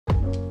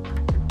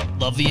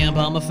Love the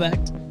M-Bomb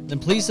Effect? Then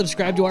please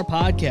subscribe to our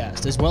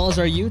podcast as well as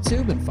our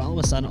YouTube and follow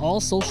us on all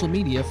social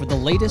media for the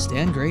latest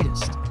and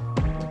greatest.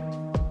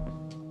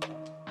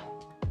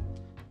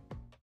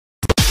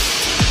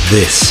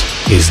 This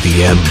is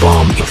the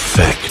M-Bomb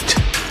Effect.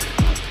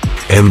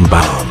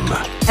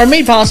 M-Bomb. Are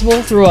made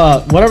possible through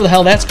whatever the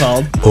hell that's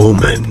called.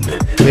 Omen.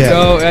 Yeah.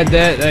 So at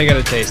that, I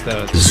gotta taste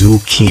those.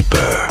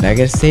 Zookeeper. I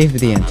gotta save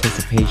the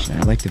anticipation.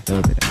 I like to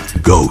build it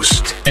up.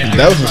 Ghost. Yeah,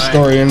 that was a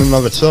story in and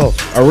of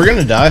itself. Are we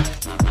gonna die?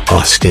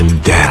 Austin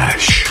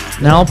Dash.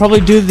 Now I'll probably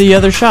do the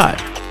other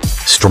shot.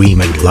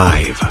 Streaming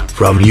live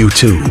from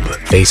YouTube,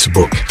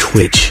 Facebook,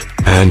 Twitch,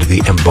 and the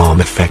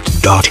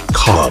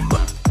mbombeffect.com.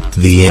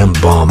 The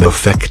M-Bomb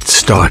Effect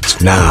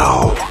starts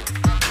now.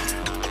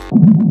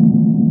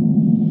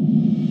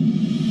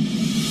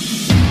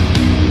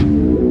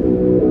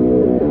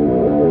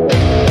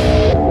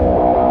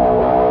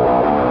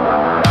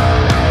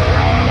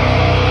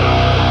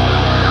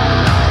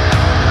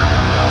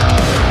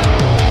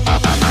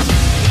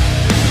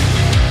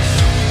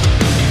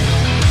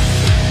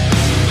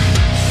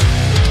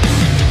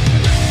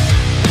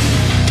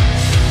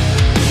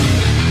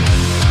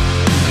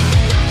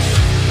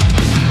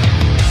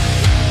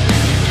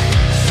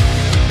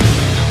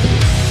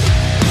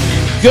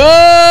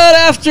 Good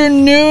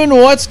afternoon.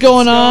 What's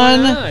going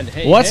on?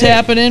 Hey, What's hey.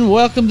 happening?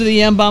 Welcome to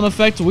the M-Bomb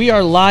Effect. We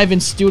are live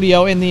in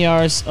studio in the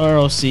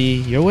ROC.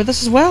 You're with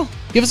us as well.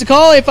 Give us a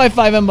call,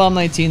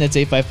 855-MBOMB-19. That's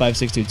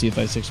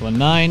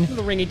 855-622-5619.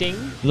 Little ringy ding.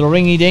 Little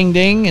ringy ding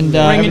ding and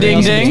Ringy-ding-ding. everything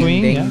else in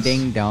between. Ding, Yes.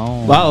 ding,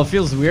 dong. Wow, it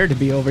feels weird to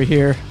be over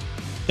here.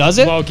 Does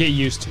it? Well, get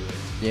used to it.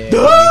 Yeah, get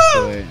used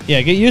to it.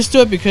 Yeah, get used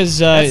to it because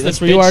the that's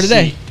where you bitch are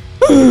today.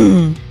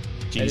 seat.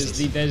 Jesus.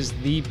 That is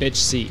the bitch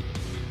seat.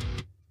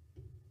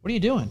 What are you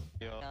doing?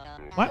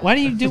 Why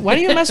do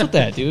you mess with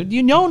that, dude?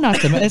 You know not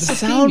to mess. It's The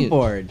the thing.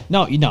 soundboard.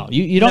 No, you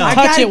don't I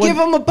touch gotta it. give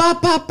him a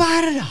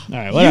ba-ba-ba-da-da. All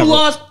right,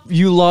 whatever.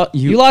 You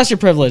lost your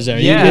privilege there.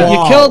 Yeah.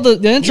 You killed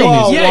the intro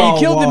Whoa, music. Yeah, you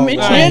killed the whoa,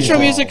 intro The music. intro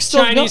music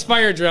still Chinese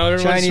fire drill.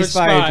 Everyone Chinese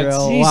switch fire spots.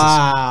 drill. Jesus.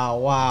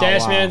 Wow.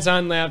 Dashman's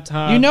on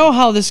laptop. You know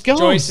how this goes.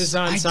 Joyce is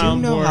on I do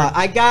know soundboard.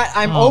 how.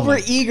 I'm Oh, over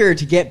my- eager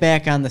to get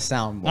back on the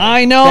soundboard.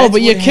 I know, That's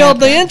but you what killed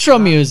the happened. intro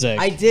music.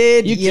 I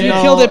did. You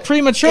know, killed it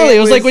prematurely. It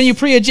was like when you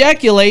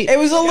pre-ejaculate It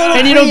was a little.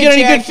 and you don't get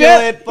any good feel.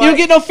 pre-ejaculate, You don't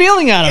get no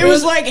feeling out of It it.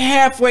 was like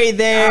halfway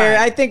there.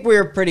 I think we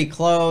were pretty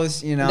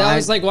close. You know, That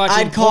was like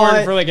watching I'd call porn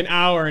it, for like an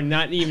hour and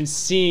not even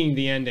seeing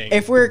the ending.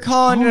 If we're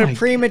calling Oh it my- a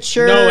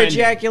premature No ending.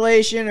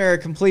 ejaculation or a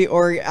complete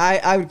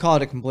I would call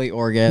it a complete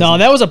orgasm. No,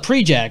 that was a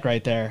pre-jack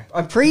right there.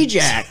 a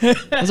pre-jack.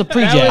 That was a That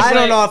pre-jack. was I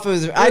don't like- know if it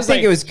was. I think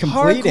like it was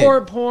completed.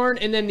 hardcore porn,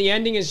 and then the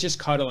ending is just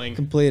cuddling.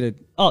 Completed.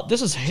 Oh,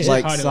 this is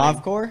Like cuddling.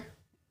 softcore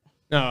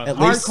No, At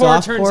least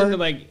hardcore turns softcore? into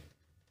like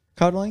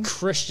cuddling.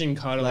 Christian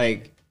cuddling.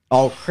 Like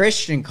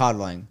Christian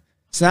cuddling.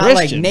 It's not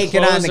Christian. like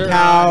naked on the Closer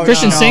couch. on.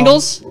 Christian you know,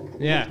 singles.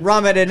 yeah.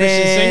 Rumming it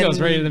Christian in. singles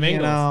ready to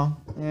mingle. You know.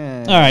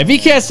 Yeah. All right,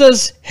 VCat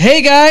says,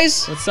 "Hey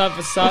guys, What's up?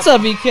 What's up? what's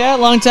up, VCat?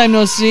 Long time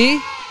no see.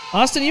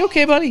 Austin, you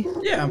okay, buddy?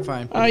 Yeah, I'm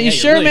fine. Are you Yeah,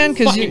 sure, you're really man?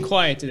 Because fucking you,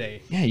 quiet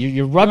today. yeah, you're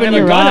You don't rubbing have a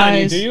your gun on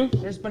you, eyes. do you?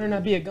 There's better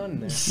not be a gun in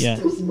there. Yeah.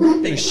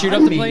 Gonna shoot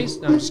up the place?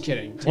 No, I'm just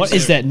kidding. What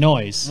is that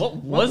noise? What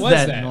was was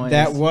that that? noise?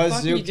 That was What the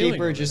fuck are you doing Zookeeper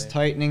over just there?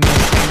 tightening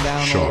this thing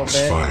down Shots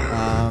a little bit.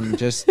 fired.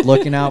 Just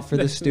looking out for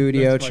the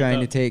studio, that's fucked trying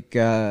to up. take,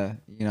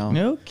 you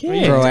know.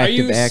 Okay. Proactive Are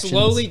you actions.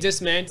 slowly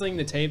dismantling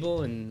the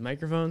table and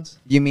microphones?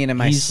 You mean,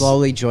 am I He's-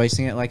 slowly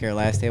joisting it like our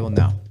last table?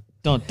 No.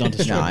 Don't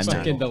destroy No, this I'm table.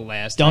 Fucking the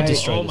last. Don't time.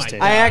 destroy oh this my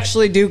table. I God.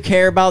 actually do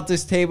care about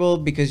this table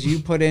because you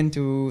put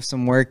into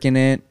some work in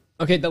it.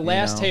 Okay, the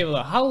last know. table.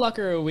 Though, how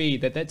lucky are we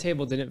that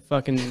table didn't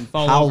fucking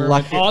fall How over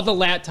lucky- with all the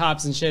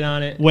laptops and shit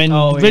on it? When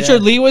Oh,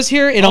 Richard yeah. Lee was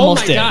here, it oh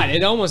almost my did. God,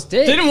 it almost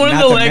did. Didn't one of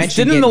Not the to legs?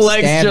 mention Didn't the getting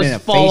legs stabbed in the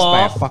just fall face by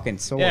a off? fucking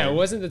sword. Yeah,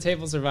 wasn't the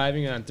table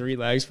surviving on 3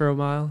 legs for a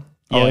while?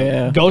 Oh,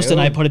 yeah. Ghost and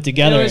I put it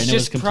together, it was and it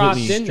was just propped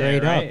completely in there,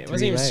 straight up, right? It wasn't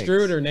 3 even legs.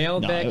 screwed or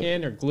nailed No, back it-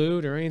 in or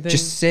glued or anything.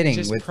 Just sitting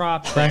just with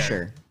propped there.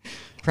 pressure.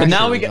 But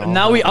now we Pressure was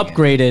now all we over again.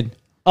 upgraded.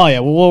 Oh yeah,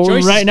 well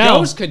Joyce's right now.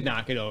 Ghost could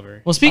knock it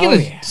over. Well, speaking Oh,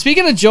 of yeah.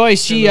 speaking of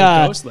Joyce, she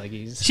Little ghost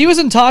leggies. she was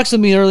in talks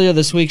with me earlier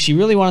this week. She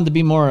really wanted to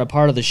be more a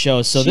part of the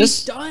show. So She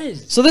this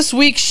does. so this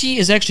week she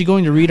is actually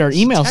going to read our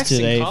emails texting,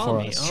 today calling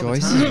for me us. all the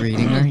Joyce time. is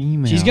reading her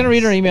email. She's gonna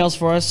read our emails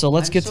for us. So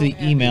let's get to the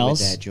emails.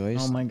 That, Joyce.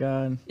 Oh my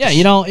god. Yeah,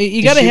 you know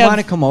you Does gotta she have.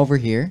 want to come over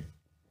here?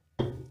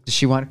 Does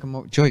she want to come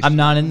over? Joyce. I'm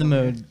not in the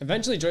mood.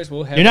 Eventually, Joyce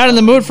will have. You're not in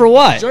the mood for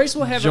what? Joyce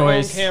will have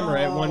Joyce. her own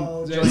camera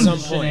at Joyce some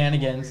point.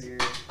 Shenanigans.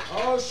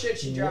 Oh shit!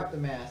 She dropped the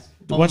mask.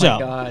 Oh Watch my out.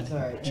 God.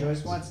 Alright,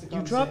 Joyce wants to come.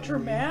 You dropped sit her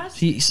here. mask?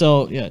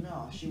 So yeah,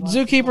 No, she wants to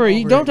come Zookeeper, you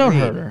over don't and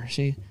hurt read. her.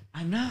 She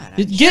I'm not.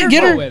 get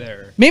Careful her. with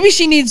her. Maybe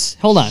she needs.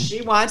 Hold on.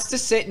 She wants to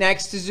sit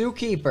next to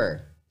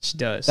Zookeeper. She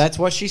does. That's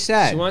what she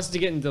said. She wants to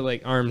get into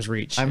like arm's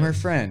reach. I'm her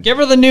friend. Give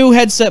her the new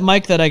headset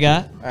mic that I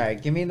got. All right,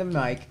 give me the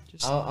mic.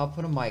 I'll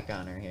put a mic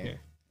on her here.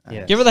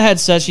 Yeah. Give her the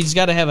headset. She's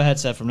got to have a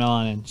headset from now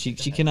on, and she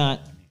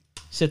cannot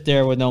sit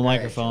there with no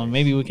microphone.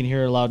 Maybe we can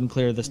hear her loud and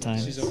clear this time.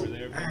 She's over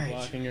there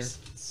blocking her.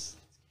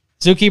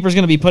 Zookeeper's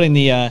going to be putting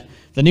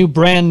the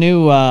brand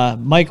new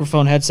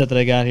microphone headset that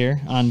I got here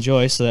on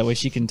Joyce, so that way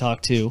she can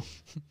talk too.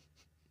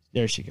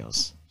 There she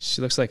goes.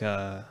 She looks like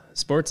a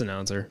sports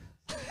announcer.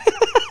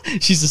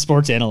 She's a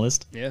sports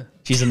analyst. Yeah.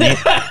 She's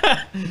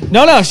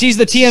no, she's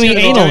the TME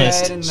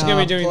analyst. She's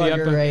gonna be doing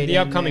the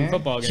upcoming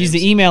football games. She's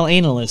the email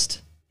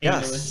analyst.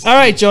 Yes. All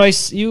right,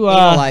 Joyce, you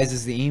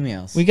Analyzes the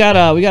emails. we got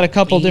a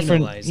couple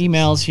different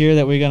emails here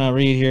that we're gonna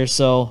read here.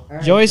 So,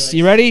 Joyce,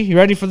 you ready? You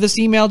ready for this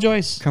email,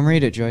 Joyce? Come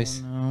read it,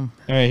 Joyce. All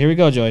right, here we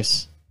go,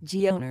 Joyce.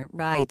 Gionor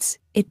writes,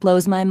 it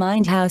blows my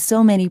mind how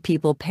so many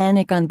people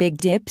panic on big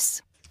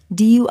dips.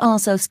 Do you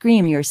also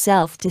scream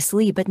yourself to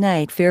sleep at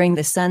night fearing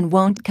the sun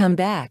won't come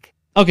back?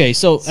 Okay,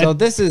 so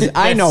this is,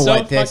 I know so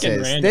what this fucking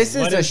is. random. This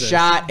is What a is this?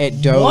 shot at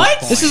Dogecoin. What?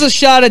 this is a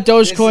shot at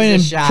Dogecoin and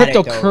This is a shot at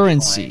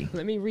cryptocurrency.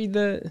 Let me read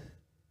the.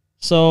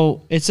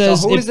 So it So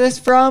says who is this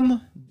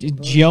from?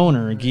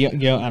 Gionor.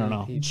 I don't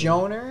know.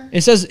 Joner?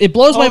 It says it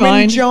blows my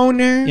mind.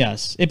 Joner?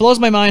 Yes, it blows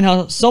my mind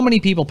how so many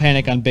people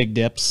panic on big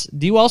dips.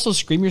 Do you also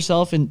scream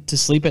yourself to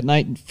sleep at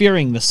night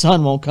fearing the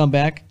sun won't come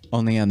back?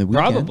 Only on the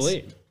weekends.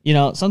 Probably. You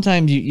know,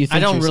 sometimes you think I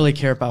don't you're- really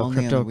care about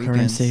Only on the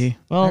cryptocurrency.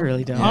 Well, I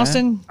really don't.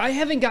 Austin, I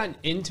haven't gotten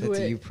into That's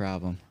a it. you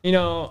problem. You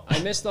know, I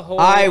missed the whole.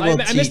 I will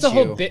I missed the teach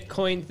whole you.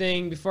 Bitcoin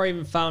thing before I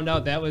even found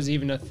out that was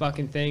even a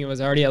fucking thing. It was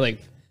already at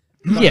like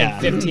yeah.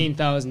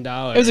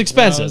 $15,000. It was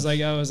expensive.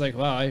 I was like,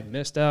 wow, I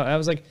missed out. I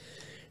was like,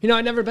 you know,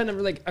 I'd never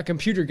been like a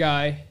computer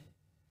guy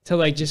to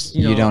like just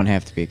you know. You don't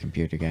have to be a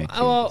computer guy.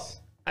 to Well, this.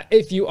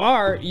 if you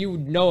are, you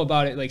know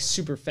about it like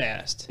super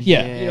fast.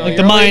 Yeah, You know, like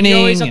the you're always- mining. You're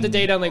always up to and-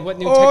 date on like what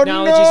new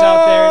technologies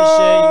out there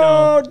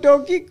and shit. You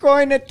know.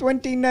 Dogecoin at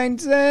 29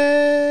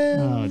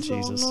 cents. Oh,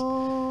 Jesus.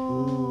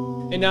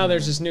 And now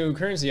there's this new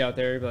currency out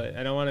there, but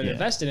I don't want to Yeah.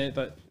 invest in it.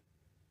 But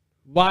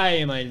why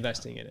am I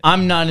investing in it?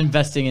 I'm not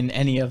investing in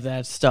any of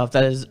that stuff.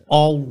 That is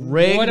all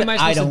rigged. What am I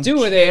supposed to don't do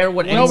with care it?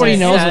 What Nobody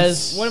anyone knows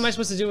says. What am I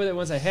supposed to do with it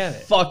once I have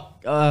it?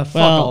 Fuck Well,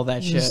 all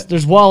that shit.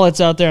 There's wallets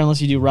out there. Unless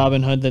you do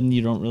Robinhood, then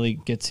you don't really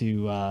get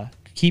to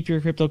keep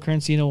your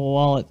cryptocurrency in a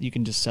wallet. You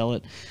can just sell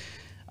it.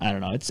 I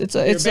don't know. It's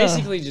You're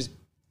basically just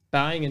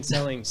buying and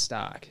selling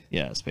stock.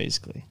 yeah. It's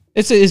basically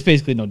it's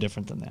basically no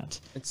different than that.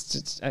 It's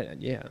just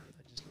yeah.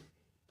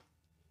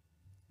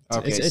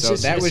 Okay, it's so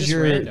just- that it's was just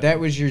your random.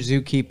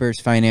 Zookeeper's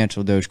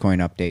financial Dogecoin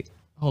update.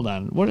 Hold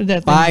on. What did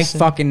that thing Buy say?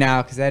 fucking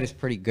now, because that is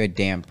pretty good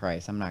damn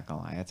price. I'm not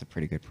gonna lie, that's a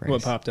pretty good price.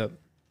 What popped up?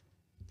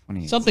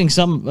 28.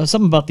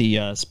 Something about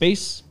the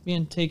space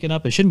being taken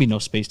up. There shouldn't be no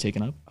space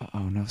taken up. Oh,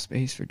 no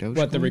space for Dogecoin.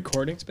 What, the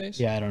recording space?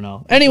 Yeah, I don't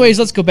know. Anyways,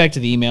 let's go back to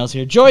the emails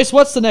here. Joyce,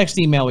 what's the next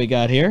email we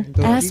got here?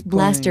 Ask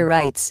Blaster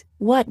writes,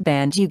 what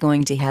band you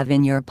going to have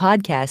in your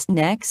podcast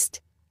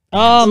next?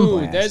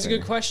 Ooh, that's a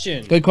good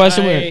question. Good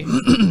question.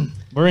 I-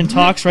 We're in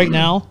talks right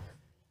now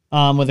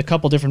with a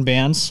couple different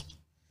bands,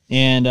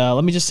 and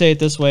let me just say it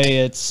this way: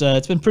 it's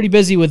been pretty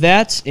busy with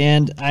that,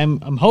 and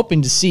I'm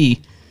hoping to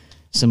see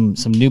some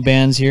new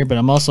bands here, but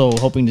I'm also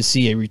hoping to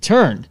see a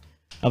return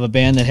of a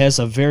band that has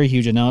a very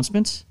huge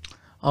announcement.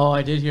 Oh,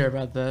 I did hear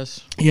about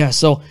this. Yeah,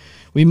 so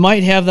we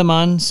might have them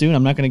on soon.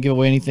 I'm not going to give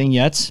away anything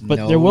yet,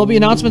 but there will be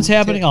announcements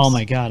happening. Oh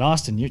my God,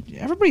 Austin,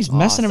 everybody's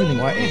messing everything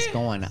What up. is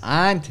going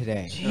on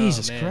today?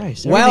 Jesus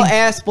Christ! Well, everything-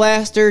 ass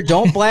blaster,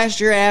 don't blast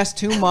your ass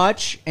too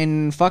much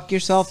and fuck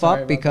yourself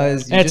up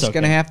because you're That's just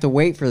gonna okay. have to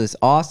wait for this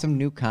awesome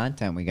new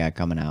content we got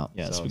coming out.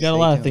 yes, So we got a stay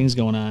lot of tuned. thing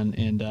going on,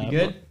 and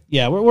good?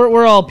 Yeah,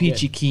 we're all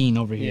peachy keen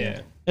over here.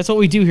 Yeah. That's what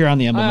we do here on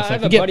the Emblem I Effect.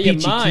 have We a get buddy of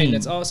peachy mine keen.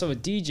 that's also a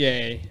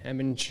DJ. I'm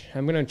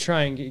gonna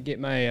try and get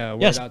my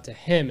word Yes. out to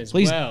him as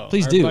Please- well.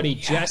 please Our do. buddy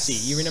Jesse.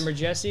 You remember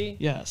Jesse?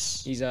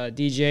 Yes. He's a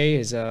DJ.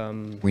 His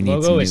We need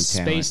some logo new is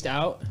talent. spaced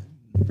out.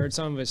 Heard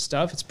some of his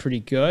stuff. It's pretty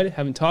good.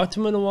 Haven't talked to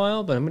him in a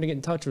while, but I'm gonna get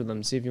in touch with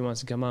him, see if he wants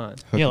to come on.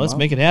 Yeah, let's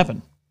make it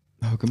happen.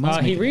 Hook 'em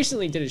up. He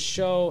recently did a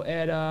show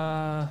at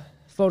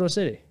Photo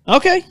City.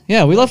 Okay.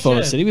 Yeah, we love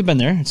Photo shit. City. We've been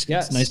there. It's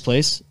Yes. a nice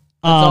place. That's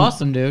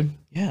awesome, dude.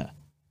 Yeah.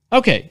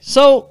 Okay,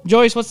 so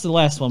Joyce, what's the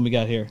last one we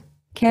got here?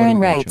 Karen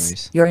What a good writes,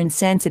 choice. you're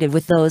insensitive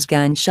with those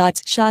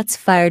gunshots, shots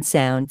fired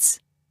sounds.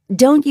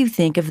 Don't you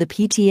think of the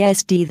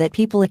PTSD that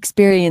people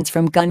experience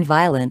from gun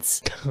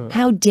violence?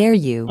 How dare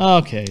you?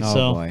 Okay, Oh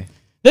so boy.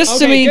 this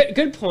to me,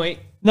 good point.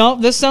 no,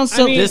 this sounds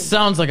so. mean- This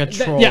sounds like a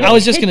troll. Yeah, I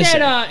was just Hit gonna say.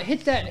 that,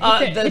 hit that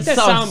that sound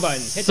sounds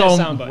button. Hit so- that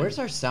sound button. Where's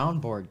our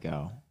soundboard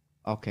go?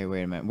 Okay,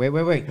 wait a minute.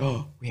 Wait.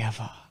 Oh, we have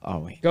a. Oh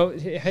wait. Go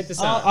hit the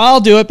sound.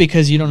 I'll do it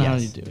because you don't know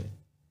Yes. how to do it.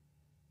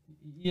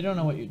 You don't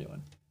know what you're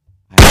doing.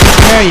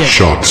 There you go.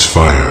 Shots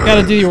fired. Got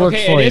to do your work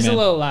Okay, for it you, is man. a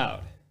little loud.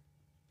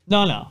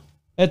 No.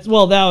 It's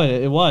well now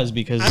it was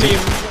because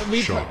I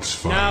mean, Shots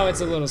fired. now it's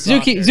a little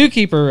softer.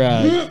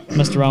 Zookeeper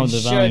messed around with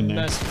the volume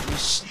there.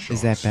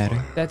 Is that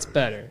better? That's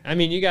better. I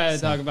mean, you gotta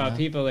talk about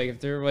people like if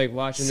they're like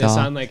watching this Soft.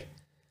 on like.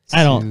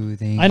 I don't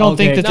Soothing. think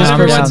Okay, that Not this calm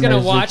person. everyone's down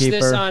gonna there, watch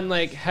this Zookeeper. on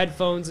like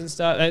headphones and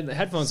stuff.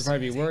 Headphones would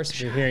probably be worse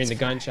if you're hearing the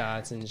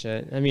gunshots and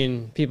shit. I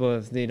mean, people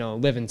if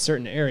live in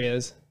certain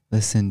areas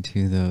Listen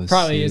to those.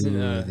 probably isn't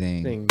a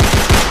soothing- thing.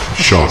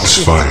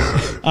 Shots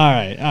fired. All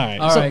right.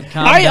 All So, right,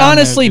 calm I down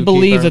honestly there,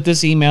 believe Zookeeper. that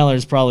this emailer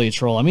is probably a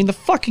troll. I mean, the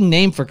fucking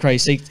name for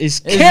Christ's sake is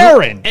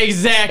Karen.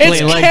 Exactly.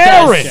 It's like,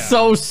 Karen. That's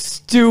so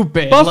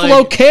stupid. Buffalo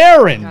Like,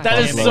 Karen. that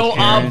is Buffalo so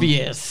Karen.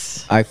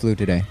 obvious. I flew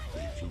today.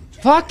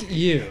 Fuck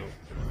you.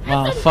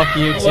 Wow, fuck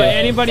you too. Well,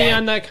 anybody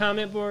on that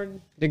comment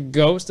board? Did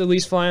Ghost at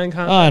least fly on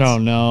comments? I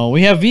don't know.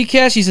 We have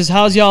VCast. She says,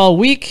 how's y'all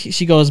week?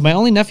 She goes, my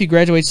only nephew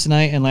graduates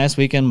tonight, and last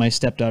weekend my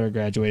stepdaughter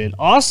graduated.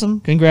 Awesome.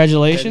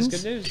 Congratulations. That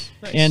is good news.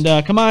 Nice.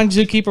 And come on,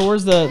 Zookeeper,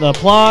 where's the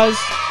applause?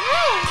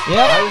 Yep.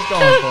 I was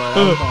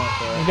going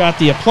for it. We got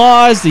the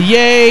applause, the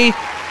yay.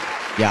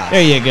 Yeah.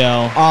 There you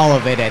go. All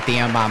of it at the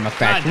M-bomb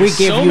effect. God, We there's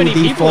give so you many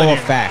the people full in here.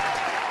 effect.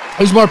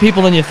 There's more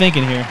people than you think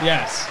in here.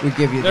 Yes. We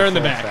give you They're the in the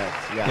full back. effect.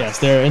 Yes,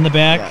 they're in the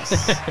back.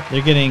 Yes.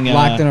 They're getting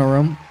Locked in a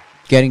room,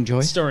 getting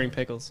joy, Storing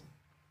pickles.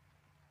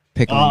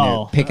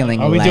 pickling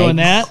Are we doing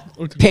that?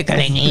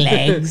 Pickling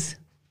legs.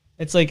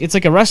 It's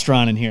like a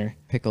restaurant in here.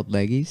 Pickled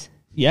leggies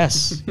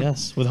Yes,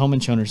 yes, with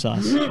Hohenschöner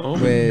sauce.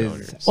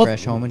 with Well,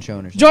 fresh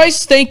Hohenschöner.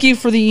 Joyce, thank you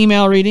for the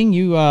email reading.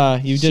 You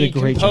did a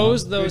great job.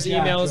 Composed those Good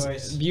job, emails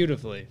Joyce.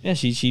 beautifully. Yeah,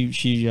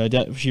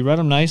 she read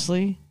them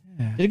nicely.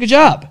 Did a good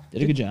job.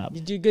 Did a good job.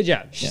 You do a good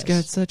job. She's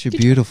got such a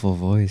beautiful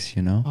voice,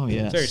 you know. Oh Very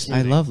yes. smooth.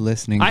 I love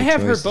listening to I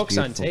have her Joyce's books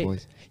on beautiful tape.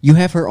 voice. You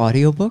have her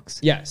audiobooks?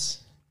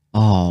 Yes.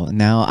 Oh,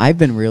 now I've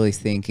been really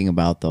thinking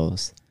about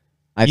those.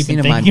 I've You've seen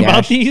been them on thinking about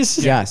Dash.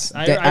 these? Yes,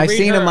 I I've read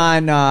seen her- them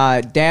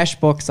on Dash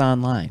Books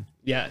Online.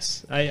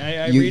 Yes.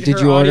 I You, read did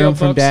her you order them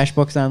from audiobooks. Dash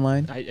Books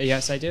Online?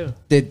 Yes, I do.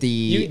 Did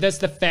the That's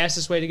the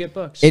fastest way to get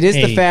books. it is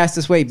Hey. the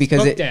fastest way because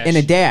Book it, Dash. in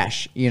a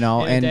dash, you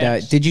know. In a And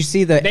dash. did you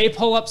see the They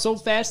pull up so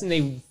fast and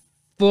they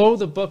blow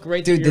the book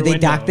right through dude? your Did they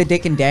window. dock the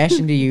dick and dash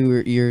into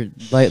your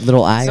like,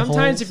 little eye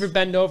Sometimes holes? if you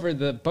bend over,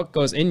 the book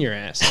goes in your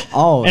ass.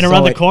 Oh, And so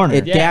around the it- corner.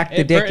 It Yeah, dacked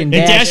the it dick bur- and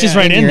it dashes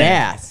right in your there.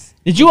 ass.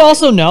 Did you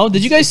also know?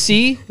 Did you guys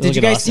see? Did Look you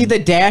at guys see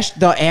Austin.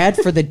 the ad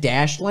for the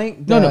Dash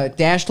Link? The No.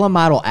 Dashla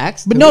Model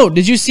X? But no,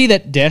 did you see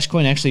that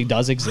Dashcoin actually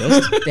does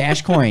exist?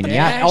 Dash Coin.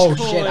 Yeah. Dash Oh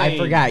shit, I Coin.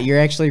 forgot. You're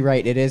actually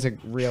right. It is a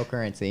real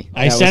currency.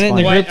 I That sent was it in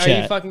the funny. group What, are you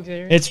chat. fucking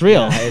serious? It's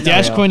real. Yeah, it's real.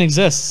 Dashcoin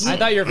exists. I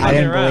thought you were I fucking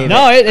didn't around. believe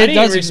No, it. it I didn't does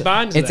even exist.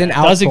 respond to It's an that.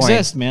 altcoin. Does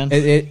exist, man.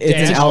 It's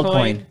an Dash altcoin.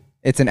 coin?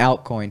 It's an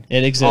altcoin.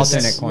 It exists.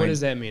 Alternate coin. What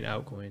does that mean,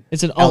 altcoin?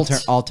 It's an alt.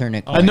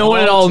 Alternate. I know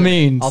what it all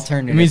means.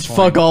 Alternative It means coin.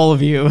 fuck all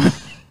of you.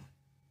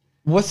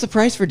 What's the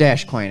price for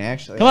Dash Coin?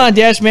 Actually, Come on,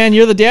 Dash man,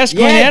 you're the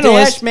Dashcoin yeah,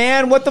 analyst. Dash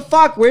man. What the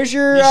fuck? Where's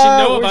your? You should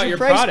know where's about your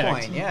price product.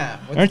 point? Yeah.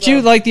 What's Aren't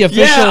you like the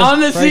official? Yeah, I'm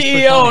the price per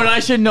CEO, coin. and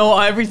I should know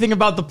everything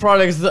about the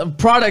products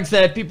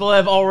that people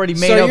have already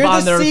made So up you're on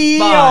the their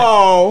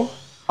CEO spot.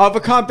 of a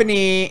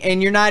company,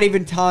 and you're not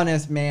even telling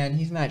us, man.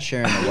 He's not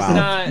sharing the wealth.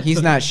 not-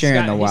 He's not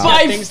sharing the he's wealth.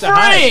 got By things to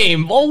hide.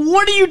 frame. Well,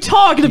 what are you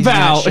talking He's not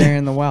about?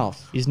 sharing the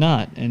wealth. He's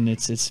not, and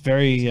it's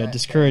very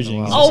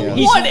discouraging. well. Oh,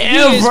 He's-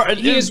 whatever.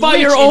 he is By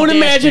rich your in own Dash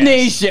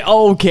imagination.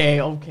 Okay.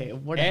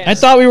 Whatever. I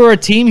thought we were a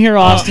team here,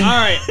 Austin. All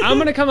right, I'm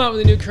gonna come out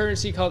with a new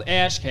currency called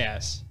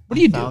Ashcash. What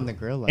are you Found doing? the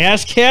grill.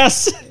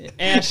 Ashcast?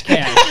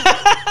 Ashcash.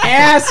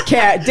 Ass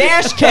cat.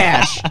 Dash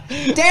cash.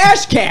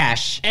 Dash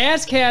cash.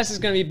 Ashcash is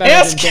gonna be better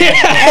Ass than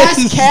Dash.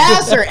 Ass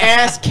cash or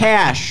ass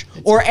cash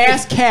or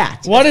ass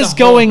cat. What is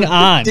going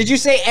on? Did you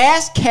say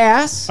ass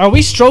cash? Are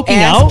we stroking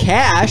Ass out?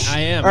 cash. I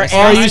am. Or I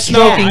smell- are you I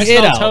smell- stroking I it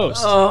smell out?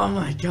 Toast. Oh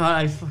my god,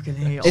 I fucking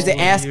hate Is it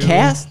all ass of you.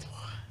 cast?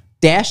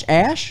 Dash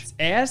ash?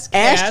 Ass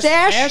Ash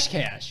dash?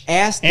 Ashcash.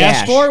 Ass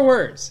dash. 4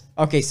 words.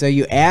 Okay, so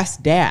you ass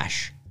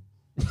dash.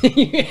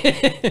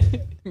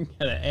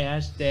 Got an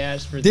ash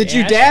dash for Did the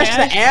you ash dash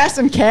cash? the ass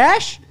and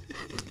cash?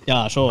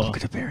 Yeah, sure.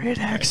 Bury an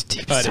axe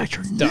deep But inside it's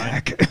your done.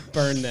 neck.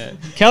 Burn that.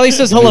 Kelly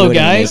says We hello, wouldn't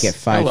guys. Make it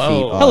 5 Hello.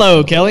 feet off.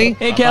 Hello, Kelly.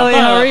 Hey Kelly,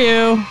 how are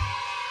you?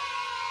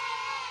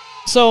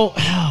 So,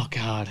 oh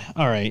god.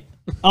 All right,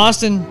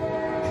 Austin.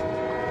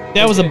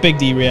 That was a big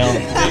derail.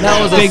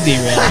 That was a big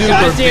derail.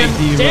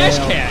 Goddamn dash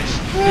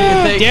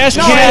cash. Dash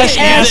No, cash, it's ass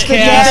ass the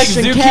cash. dash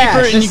and Zookeeper,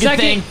 cash. and you The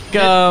can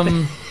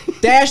second-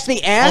 think, Dash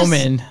the ass.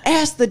 Omen.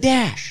 Ass the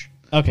dash.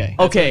 Okay.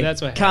 okay,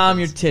 that's what calm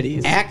your happens.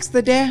 titties. Axe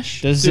the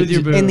dash. Does Soothe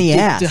your boobs. In the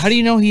ass. How do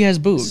you know he has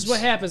boobs? This is what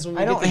happens when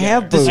we I get don't together.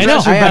 have boobs. I know.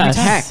 I have Best.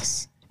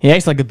 text. He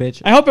acts like a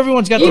bitch. I hope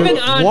everyone's got Even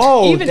their. on,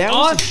 Whoa, even that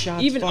was a off,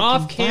 shot even fucking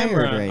off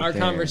camera, fired right our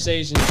there.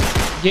 conversations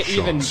get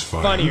even Shots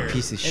fired. funnier,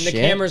 Piece of and the shit.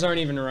 cameras aren't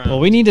even around. Well,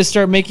 we need to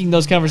start making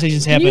those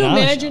conversations Can happen. you on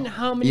the imagine show.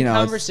 how many You know, it's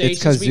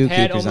conversations 'cause we've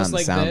had Zookeeper's almost on the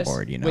like this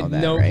soundboard, you know with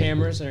that, no right?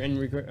 cameras or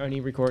any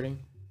recording?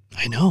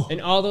 I know.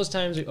 And all those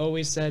times we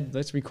always said,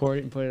 "Let's record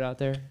it and put it out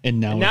there." And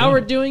now now we're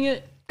we're doing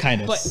it. kind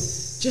of. But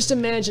just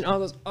imagine all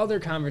those other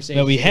conversations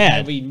That we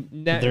had.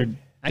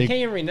 I They- can't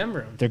even remember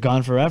them. They're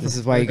gone forever. This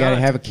is why you We're gotta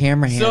gone. have a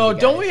camera hand. So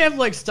don't we have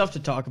like stuff to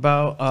talk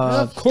about?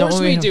 Of course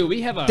don't we have- do.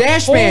 We have a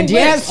Dash whole man, do you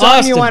have list.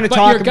 something you Austin, want to But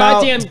talk your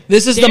about? goddamn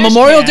This is the Dash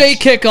Memorial Cash-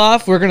 Day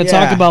kickoff. We're going to Yeah.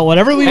 talk about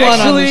whatever we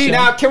want on the Actually- show.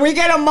 Now, can we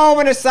get a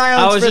moment of I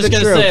silence was for just the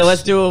gonna troops? say,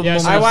 let's do a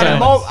Yes, moment I of want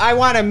silence. I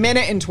want a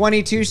minute and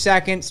 22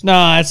 seconds. No,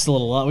 that's a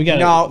little long. We got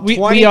No, we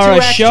 22 are a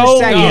extra show. We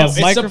seconds. No, have it's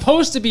microphones.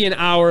 supposed to be an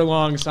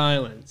hour-long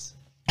silence.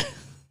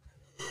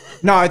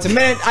 No, it's a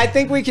minute. I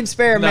think we can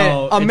spare a No,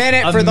 minute. A it's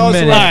minute a for those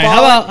who minute. have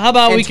All right, fallen. how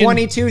about and we can-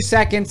 22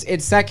 seconds.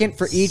 It's second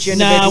for each Nah,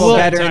 individual we'll-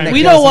 veteran. that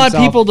we kills don't want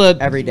himself people to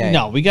every day.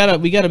 No, we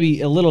gotta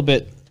be a little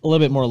bit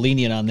more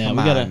lenient on that. Come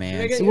we gotta. on,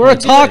 man. We're a We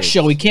talk could-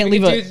 show. We can't we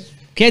leave could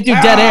a can't do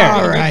dead air.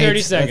 All right,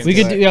 30 seconds. We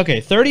could let's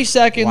do 30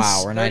 seconds.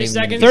 Wow, we're not 30 even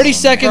seconds. 30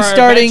 seconds For our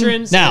starting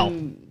veterans now.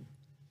 and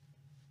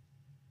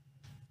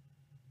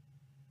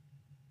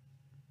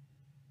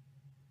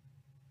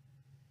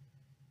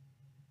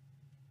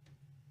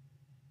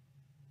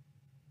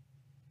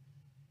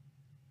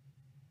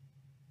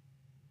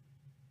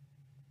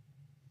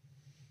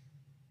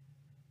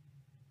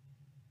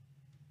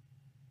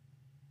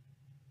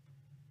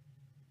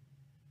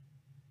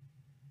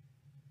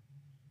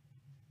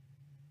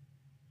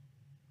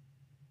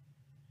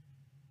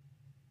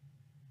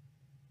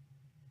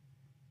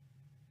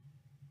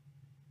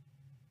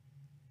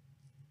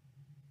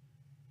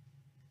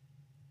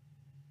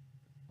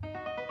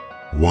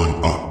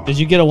 1 up. Did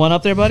you get a 1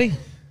 up there, buddy?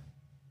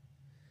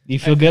 You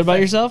feel good about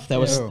yourself? That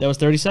was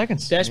 30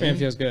 seconds. Dashman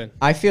feels good.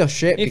 I feel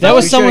shit. because That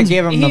was we shoulda someone's-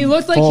 gave him He the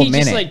looked like full he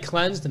minute. just like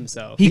cleansed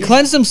himself. He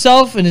cleansed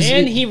himself in his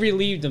and he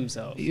relieved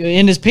himself.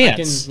 in his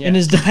pants, yeah. in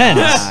his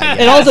depends. Ah,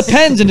 It all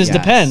depends in his Yes.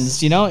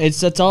 depends. You know,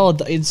 that's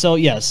all. And so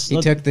yes,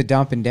 He took the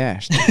dump and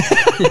dashed.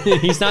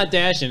 He's not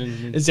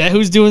dashing. is that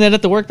who's doing that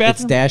at the work It's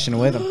bathroom? dashing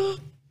with him.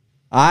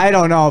 I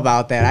don't know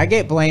about that. I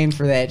get blamed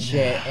for that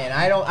shit, and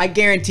I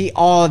guarantee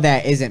all of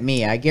that isn't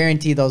me. I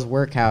guarantee those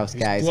workhouse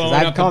guys, because blowing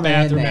I've up the come in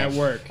bathroom there at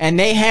work. and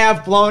they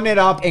have blown it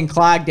up and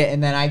clogged it,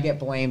 and then I get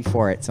blamed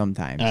for it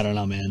sometimes. I don't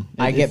know, man.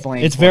 I get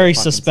blamed It's for very it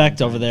fucking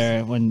suspect over sometimes.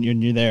 there when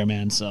you're there,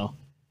 man. So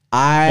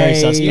I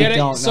suspect. You gotta-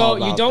 don't know. so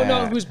you about don't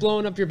know that. who's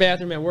blowing up your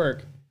bathroom at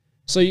work.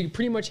 So you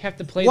pretty much have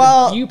to play.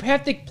 Well- you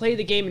have to play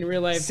the game in real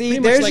life. See, pretty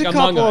much there's like a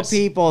Among couple of Us.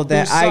 people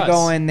that Who's I sus.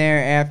 go in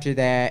there after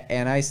that,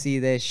 and I see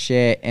this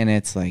shit, and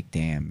it's like,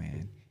 damn,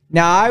 man.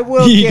 Now I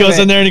will. he give goes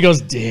it, in there and he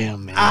goes,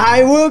 "Damn, man."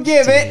 I will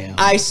give Damn. it.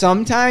 I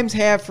sometimes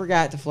have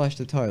forgot to flush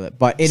the toilet,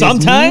 but it is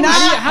Sometimes? not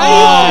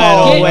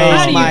How do you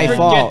always my forget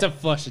fault. to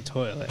flush the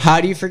toilet? How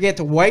do you forget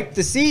to wipe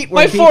the seat?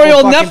 My when people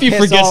 4-year-old fucking nephew piss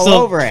forgets all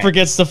over it?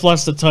 to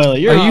flush the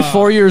toilet. You're Are you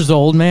 4 years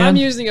old, man? I'm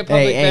using a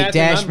public Hey, bathroom.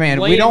 Dash I'm Man,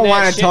 we laying don't that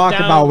want to shit talk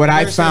down. about what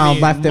I There's gonna found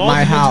be left at my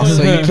multiple house,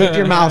 so you toilets. keep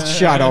your mouth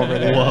shut over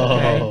there.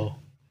 Whoa,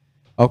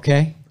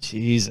 Okay.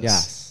 Jesus.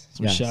 Yes.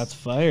 Some Yes. shots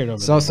fired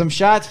over So there. some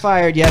shots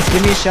fired. Yes,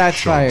 give me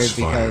shots fired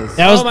fired. because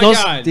That was Oh my those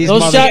God. these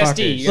those shots.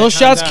 motherfuckers. You Those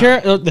gotta shots, calm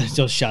Karen.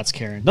 Those shots,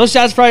 Karen. Those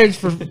shots fired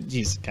for.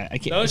 Jeez, I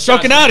can't. I'm Those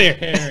choking shots out were here.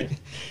 Karen.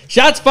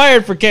 Shots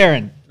fired for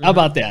Karen. How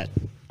about that?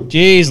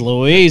 Jeez,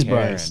 Louise,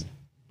 Bryce.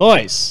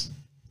 Boys.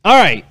 All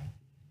right.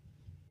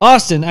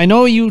 Austin, I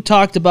know you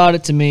talked about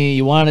it to me.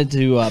 You wanted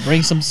to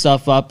bring some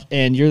stuff up,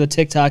 and you're the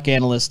TikTok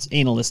analyst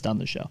on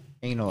the show.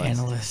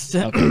 Analyst.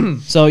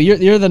 So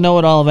you're the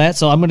know-it-all of that.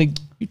 So I'm gonna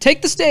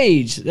take the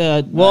stage.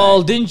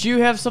 Well, didn't you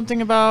have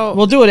something about?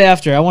 We'll do it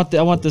after. I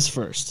want this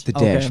first. The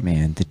Okay. Dash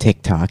Man, the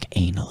TikTok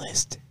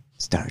analyst,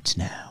 starts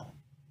now.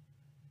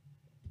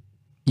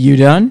 You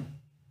done?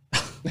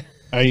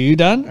 Are you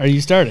done? Are you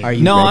starting? Are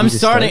you No, ready I'm to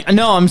starting. start?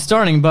 No, I'm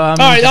starting. But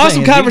I'm All right, just awesome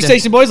saying, is he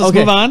conversation, boys. Let's Okay.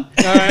 move on.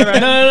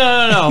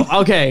 No.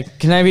 Okay,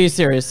 can I be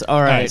serious?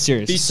 All right. All right,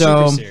 serious. Be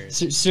So- super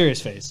serious.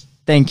 Serious face.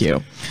 Thank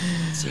you.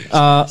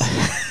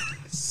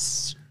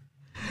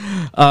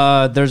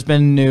 There's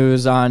been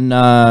news on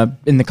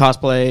in the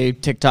cosplay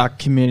TikTok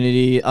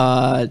community.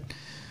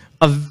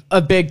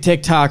 A big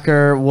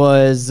TikToker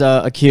was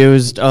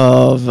accused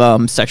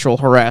of sexual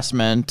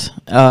harassment.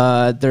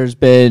 There's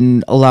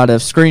been a lot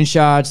of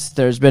screenshots.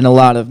 There's been a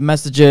lot of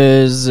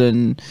messages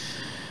and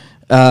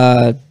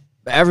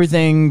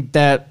everything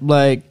that,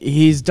 like,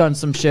 he's done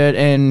some shit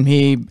and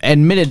he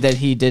admitted that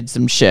he did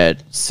some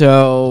shit.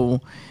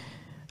 So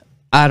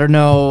I don't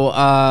know.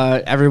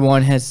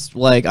 Everyone has,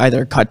 like,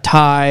 either cut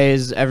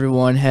ties.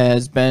 Everyone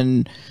has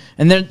been,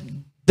 and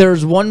then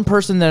there's one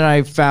person that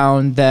I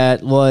found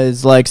that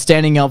was, like,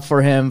 standing up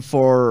for him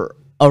for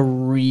a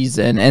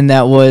reason, and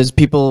that was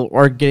people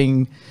are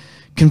getting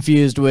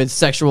confused with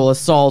sexual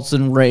assaults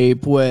and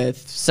rape with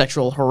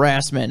sexual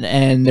harassment,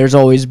 and there's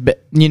always,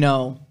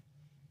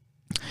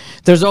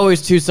 there's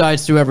always two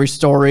sides to every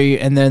story,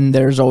 and then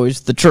there's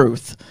always the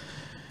truth.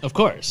 Of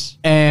course.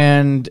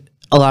 And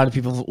a lot of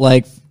people,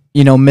 like,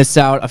 miss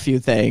out a few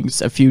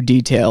things, a few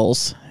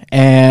details,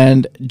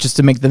 and just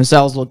to make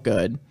themselves look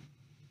good.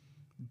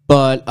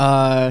 But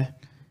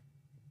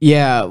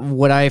yeah,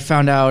 what I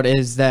found out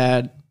is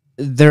that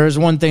there's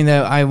one thing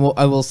that I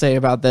will say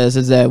about this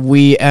is that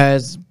we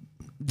as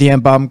the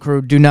M-Bomb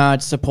crew do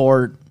not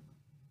support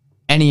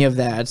any of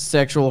that.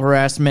 Sexual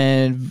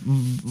harassment,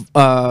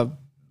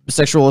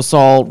 sexual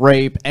assault,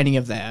 rape, any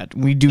of that.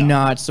 We do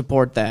not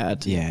support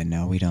that. Yeah,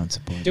 no, we don't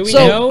support. Do we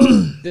So- know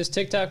this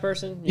TikTok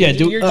person? Yeah,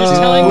 You're just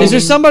telling me. Is there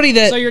somebody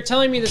that? So you're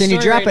telling me the Can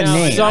you story drop right a now,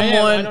 name? and I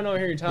Someone- don't know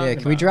who you're talking Yeah,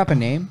 about. can we drop a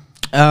name?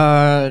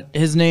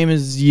 His name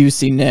is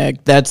UC Nick.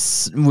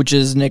 Which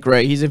is Nick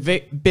Ray. He's a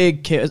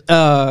big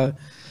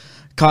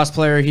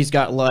cosplayer. He's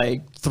got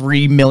like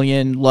 3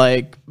 million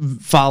like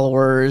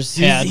followers.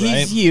 Tad, He's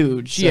right?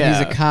 huge. So yeah.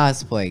 he's a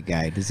cosplay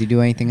guy. Does he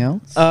do anything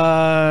else?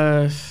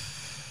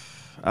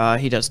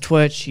 He does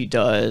Twitch. He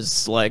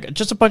does like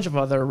just a bunch of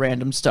other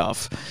random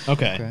stuff.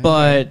 Okay.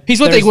 But He's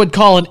what they there's- would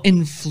call an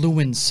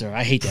influencer.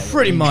 I hate that word.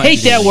 Pretty much.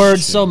 Hate that word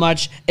so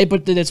much.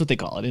 But that's what they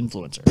call it,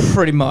 influencer.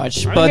 pretty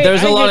much. I But hate-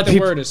 there's I a lot hate of the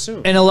people, word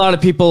assume. and a lot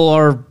of people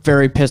are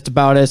very pissed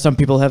about it. Some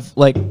people have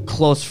like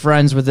close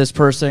friends with this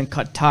person,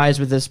 cut ties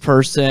with this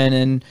person,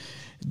 and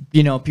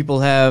people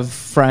have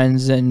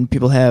friends, and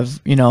people have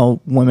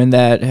women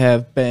that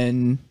have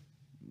been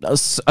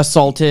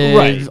assaulted,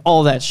 Right.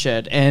 all that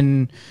shit,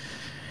 and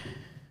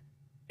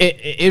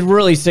it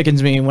really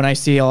sickens me when I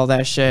see all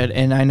that shit,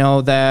 and I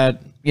know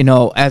that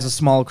as a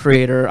small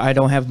creator, I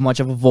don't have much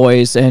of a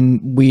voice,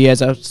 and we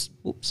as a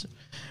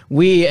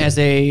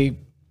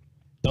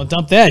Don't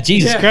dump that.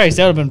 Jesus Christ,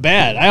 that would have been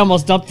bad. I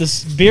almost dumped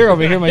this beer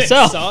over here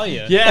myself. I saw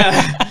you.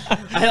 yeah,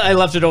 I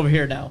left it over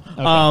here now,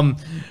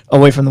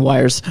 away from the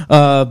wires.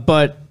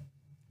 But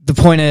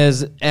the point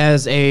is,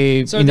 as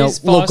a So you know these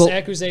false local.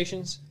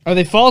 accusations. Are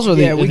they false or are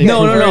they? Yeah, we are they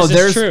got- true? No. Or is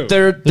this true?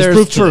 There's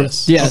proof to proof.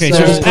 this. Yes, Okay, there's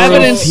so there's proof.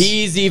 evidence.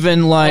 He's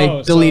even like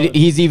Oh, so- deleted.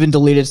 He's even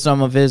deleted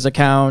some of his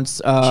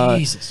accounts.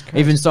 Jesus Christ. I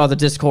even saw the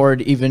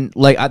Discord, even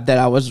like that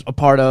I was a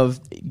part of,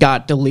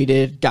 got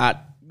deleted,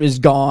 is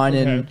gone,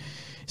 and Okay.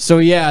 so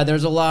yeah,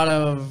 there's a lot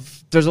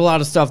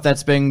of stuff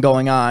that's been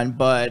going on.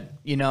 But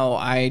you know,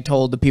 I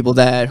told the people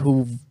that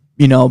who've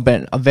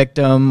been a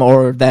victim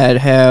or that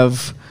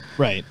have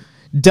Right.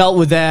 dealt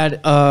with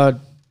that,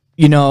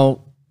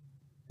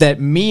 that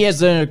me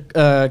as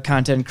a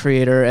content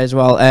creator, as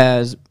well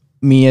as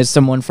me as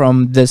someone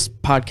from this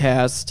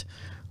podcast,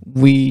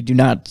 we do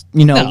not,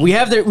 No. we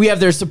have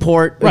their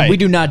support. Right. We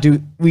do not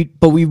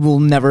but we will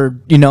never,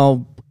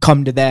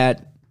 come to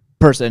that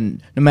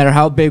person, no matter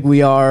how big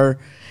we are.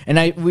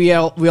 And we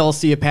all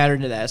see a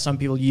pattern to that. Some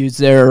people use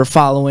their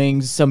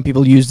followings. Some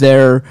people use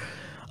their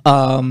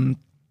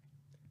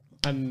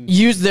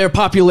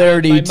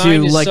popularity My to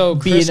mind is like so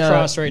be in a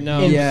crisscross right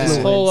now. Yeah. This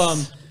whole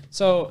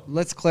so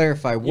Let's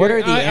clarify. What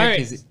are the all right.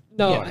 accusations?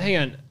 No, Yeah. hang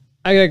on.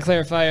 I gotta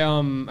clarify.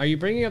 Are you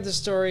bringing up this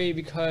story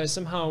because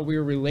somehow we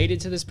were related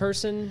to this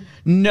person?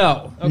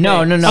 No, Okay. no.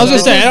 I was gonna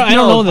say, I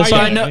don't know this Are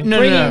guy. you No,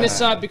 bringing this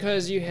up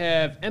because you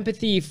have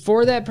empathy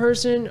for that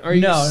person? Or are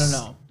you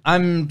No.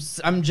 I'm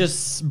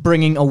just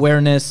bringing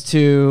awareness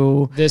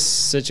to This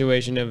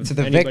situation of To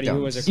the anybody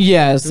who was a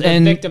yes, to the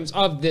and victims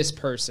of this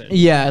person.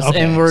 yes, Okay.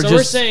 and we're So just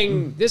we're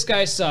saying this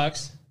guy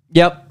sucks.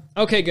 yep.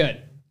 Okay, good.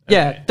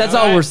 Yeah, Okay. that's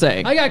all we're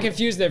saying. I got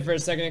confused there for a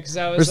second because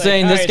I was We're like,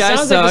 saying all this right, guy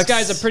sounds like sucks, this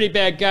guy's a pretty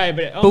bad guy,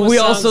 but it But we almost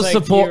also sounds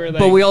like support. you were like,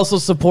 But we also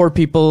support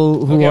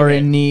people who Okay, are okay.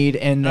 in need,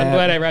 and I'm that.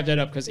 glad I wrapped that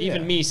up because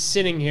even me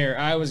sitting here,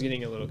 I was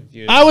getting a little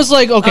confused. I was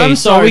like, okay, I'm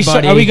so sorry,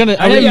 are buddy. we gonna?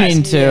 I didn't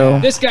mean to.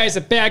 This guy's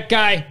a bad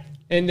guy,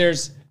 and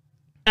there's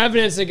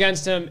evidence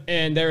against him,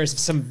 and there is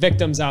some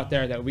victims out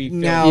there that we feel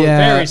Now-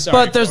 Yeah, very sorry.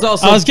 but there's for.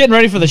 also I was getting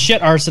ready for the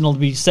shit arsenal to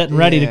be set and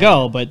ready to Yeah.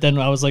 go, but then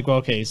I was like, well,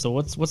 okay, so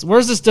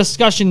where's this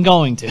discussion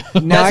going to? Now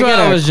That's I what got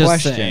I a was just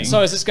question. saying.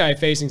 So is this guy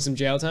facing some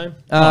jail time?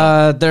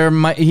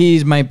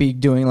 he might be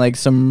doing like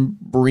some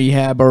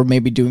rehab or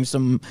maybe doing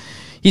some.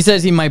 He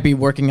says he might be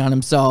working on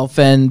himself,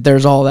 and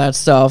there's all that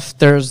stuff.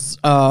 There's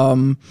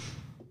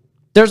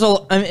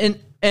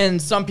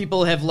and some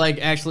people have like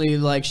actually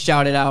like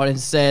shouted out and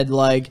said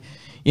like,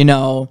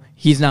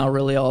 he's not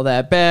really all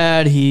that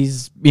bad.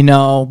 He's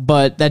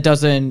but that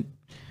doesn't.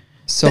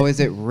 So is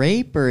it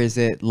rape or is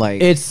it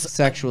like It's-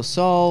 sexual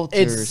assault or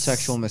it's-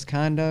 sexual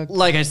misconduct?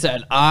 Like I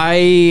said,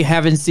 I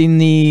haven't seen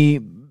the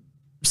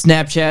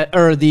Snapchat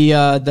or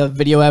the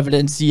video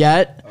evidence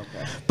yet.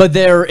 Okay. But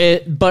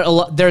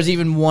there's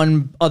even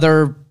one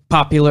other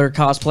popular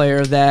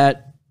cosplayer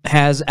that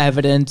has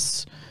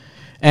evidence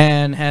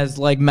and has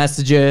like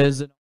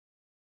messages.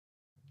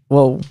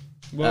 Whoa.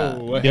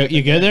 Whoa.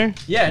 You good there?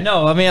 Yeah,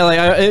 no, I mean, like,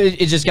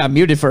 it just got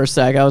muted for a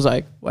sec. I was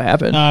like, what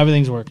happened? No,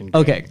 everything's working. Good.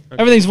 Okay.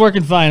 Everything's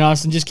working fine,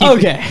 Austin. Just keep.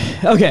 Okay.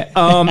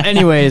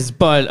 Anyways,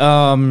 but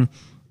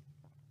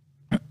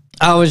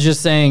I was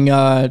just saying,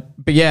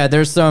 but yeah,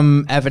 there's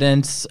some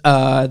evidence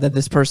that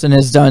this person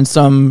has done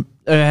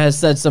has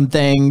said some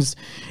things,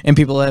 and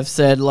people have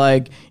said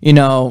like,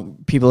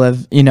 people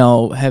have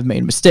have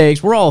made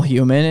mistakes. We're all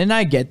human, and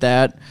I get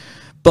that,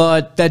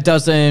 but that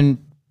doesn't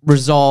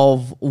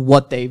resolve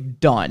what they've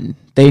done.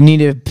 They need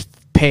to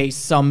pay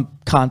some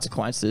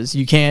consequences.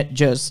 You can't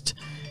just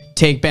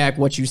take back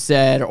what you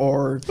said,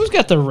 or Who's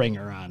got the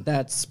ringer on?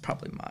 that's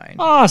probably mine.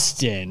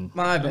 Austin.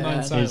 My on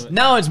bad. silent.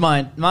 Now it's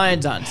mine.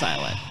 Mine's on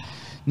silent.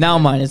 Now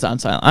mine is on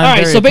silent. All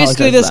right, so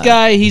basically, this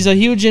guy, he's a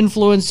huge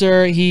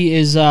influencer. He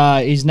is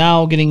he's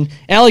now getting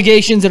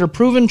allegations that are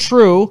proven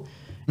true,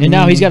 and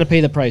now he's got to pay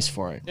the price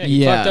for it. Yeah,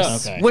 he fucked up.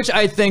 Yes, Okay. which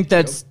I think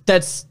that's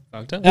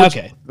Fucked up?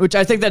 Okay. which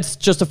I think that's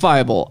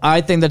justifiable.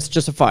 I think that's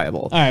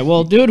justifiable. All right,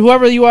 well, dude,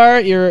 whoever you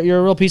are, you're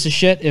a real piece of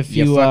shit if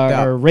You you fucked up.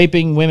 are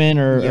raping women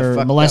You or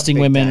fucked molesting up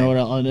big women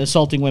time. or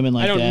assaulting women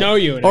like I don't that. know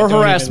you. And Or I don't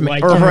even harassment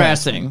like or you.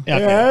 harassing.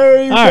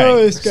 Okay. All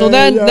right. So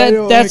then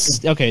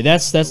that's okay.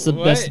 That's the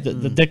What?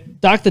 the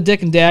dick, Doc the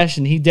Dick and Dash,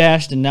 and he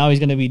dashed, and now he's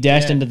going to be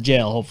dashed Yeah. into the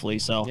jail, hopefully.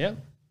 So Yep.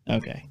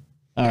 okay.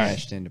 All right.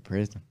 Dashed into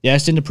prison.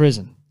 Dashed into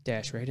prison.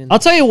 Dash right in. I'll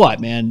tell you what,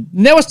 man.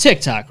 That was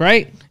TikTok,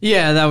 right?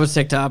 Yeah, that was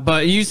TikTok.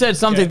 But you said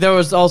something. Yeah. There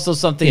was also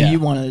something Yeah. you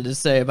wanted to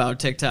say about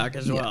TikTok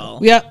as well.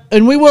 Yeah,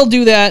 and we will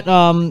do that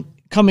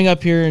coming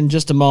up here in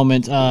just a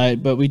moment.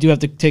 But we do have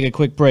to take a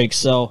quick break.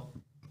 So,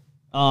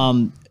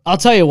 I'll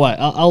tell you what.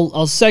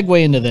 I'll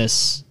segue into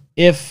this.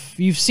 If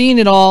you've seen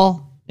it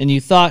all and you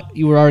thought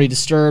you were already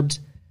disturbed,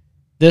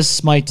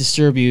 this might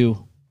disturb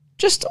you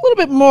just a little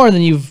bit more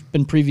than you've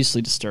been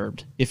previously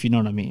disturbed, if you know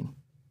what I mean.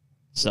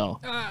 So,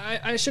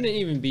 I shouldn't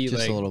even be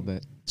Just like a little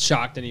bit.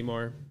 shocked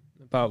anymore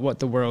about what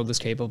the world is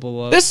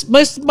capable of. this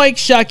might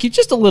shock you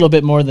just a little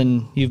bit more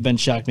than you've been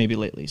shocked maybe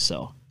lately.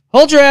 So,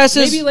 hold your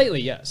asses. Maybe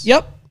lately, yes.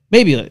 Yep,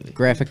 maybe lately.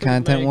 Graphic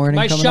content My- warning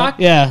my coming shock, up?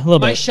 Yeah, a little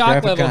My bit. shock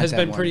Graphic level has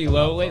content been pretty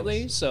warning. low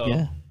lately, so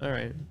Yeah. all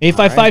right.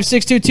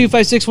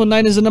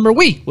 855-622-5619 is the number.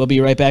 We'll be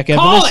right back after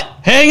Call this. it!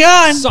 Hang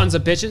on. Sons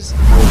of bitches.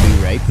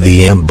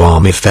 The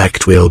M-Bomb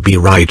Effect will be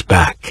right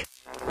back.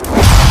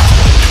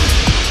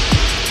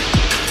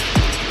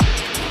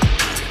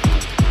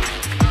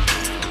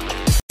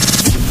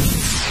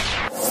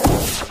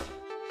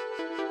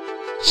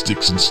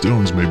 Sticks and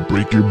stones may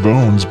break your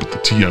bones, but the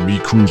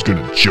TME crew's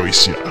gonna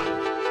joyce ya.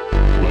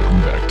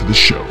 Welcome back to the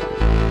show.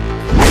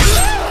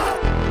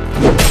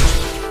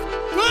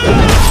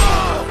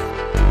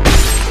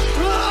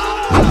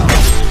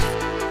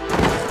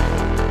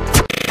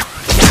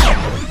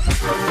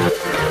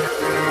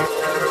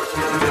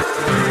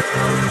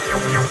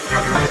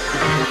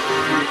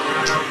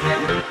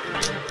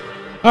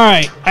 All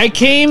right, I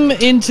came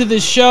into the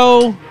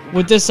show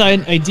with this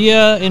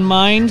idea in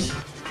mind,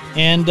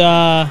 and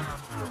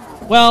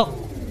well,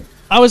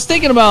 I was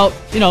thinking about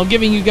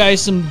giving you guys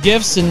some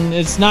gifts, and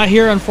it's not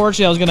here.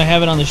 Unfortunately, I was gonna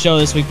have it on the show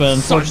this week, but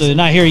unfortunately, they're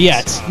not here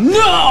yet.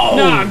 No,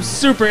 I'm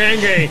super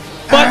angry.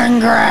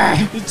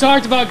 Angry. You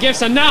talked about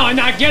gifts, and now I'm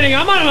not getting.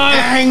 I'm gonna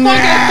fucking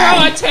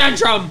throw a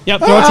tantrum. Yep,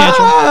 throw a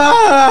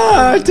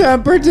tantrum.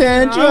 Temper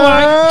tantrum.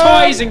 I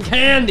want toys and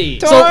candy.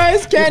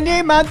 Toys,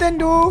 candy, Mountain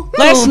Dew.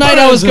 Last night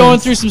I was going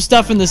through some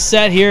stuff in the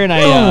set here, and I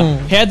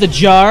had the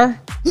jar,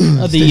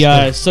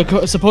 the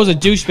supposed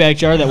douchebag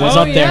jar that was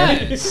up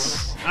there.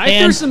 Yes. I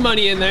threw some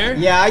money in there.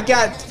 Yeah,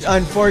 I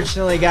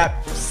unfortunately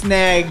got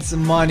snagged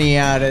some money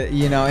out of,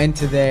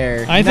 into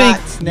there. I Not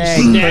think-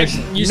 snagged.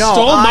 You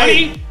stole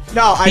money?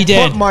 No, I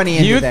did. put money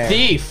into You there.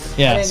 thief.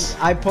 Yes.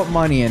 I put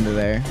money into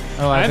there.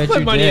 Oh, I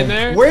put money in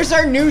there. Where's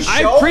our new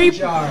I show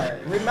jar?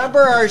 Remember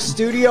our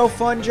studio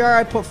fun jar?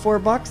 I put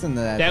 $4 into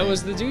that. That thing.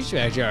 was the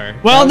douchebag jar.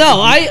 Well, no,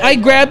 I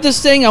grabbed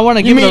this thing. I want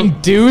to You give it mean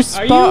deuce?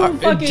 Are bar- you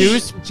fucking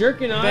deuce?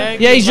 jerking off?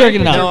 Yeah, he's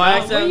jerking it off. No, I What are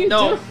accidentally you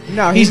no. doing?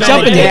 No, He's he's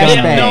jumping the the gas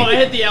gun. bag. No, I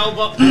hit the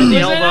elbow. I hit the Was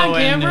that elbow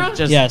on and camera? it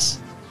just. Yes,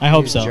 I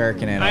hope He's so.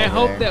 jerking it. I over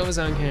hope there. that was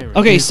on camera.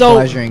 Okay, He's so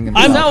pleasuring I'm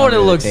himself not what it under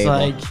the looks table.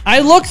 like. I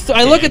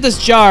look at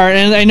this jar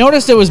and I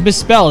noticed it was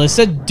misspelled. It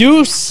said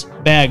deuce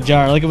bag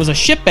jar, like it was a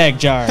shit bag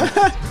jar.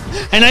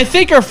 And I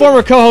think our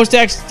former co-host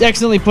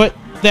accidentally put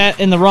that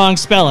in the wrong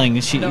spelling.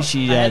 She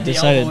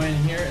decided. Look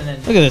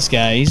at this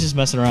guy. He's just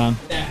messing around.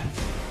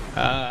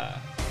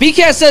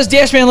 BCat says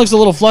Dashman looks a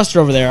little flustered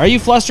over there. Are you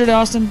flustered,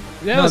 Austin?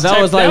 That No, was that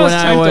typed- was like that when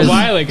I typed was- a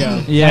while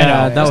ago.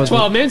 Yeah, that was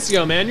 12 minutes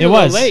ago, man. It You're a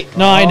was. little late.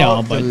 No, I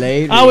know, but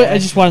delayed I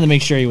just wanted to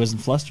make sure he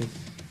wasn't flustered.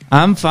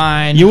 I'm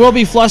fine. You will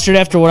be flustered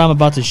after what I'm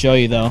about to show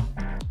you, though.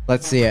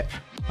 Let's see it.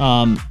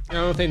 I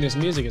don't think this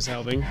music is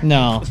helping.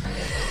 No.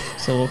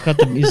 So we'll cut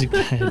the music.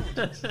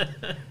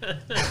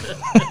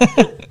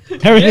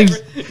 Everything's.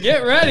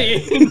 Get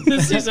ready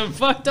to see some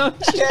fucked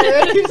up shit.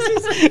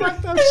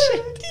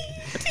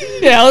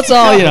 Yeah, let's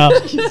all,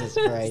 Jesus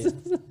Christ.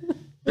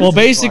 Well,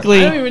 basically.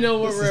 I don't even know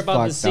what we're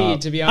about to fucked see, up.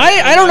 to be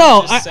honest. I don't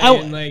know. Just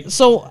saying,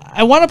 So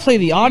I want to play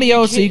the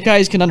audio so you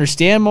guys can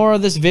understand more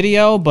of this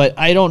video, but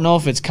I don't know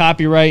if it's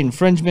copyright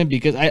infringement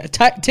because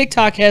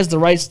TikTok has the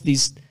rights to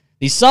these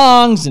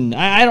songs, and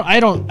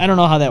I don't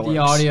know how that works. the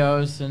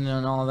audios and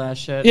all that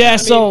shit. Yeah,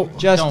 so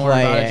Just Don't worry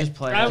play about it. it. Just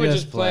play I it. would Just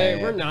just play.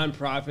 play We're it.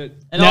 non-profit.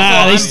 And Nah,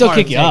 also, they I'm still part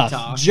kick of you off.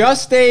 TikTok.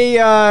 Just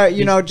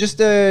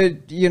a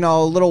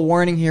little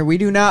warning here. We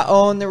do not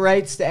own the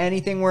rights to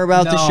anything we're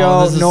about to No,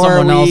 show, this is nor are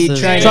someone we else's.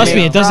 trying to Trust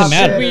me, make it doesn't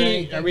profit matter. or Are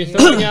anything. we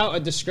throwing out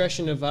a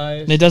discretion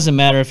advised? it doesn't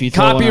matter if you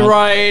throw one out.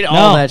 Copyright,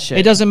 all No, that shit.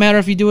 it doesn't matter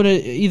if you do it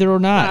either or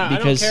not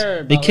because I don't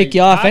care they about, kick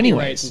you off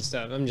anyways. and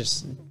stuff. I'm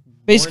just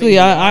Basically,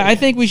 warning you I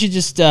think we should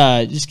just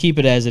keep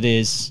it as it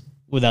is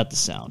without the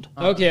sound.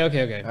 Okay. All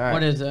right.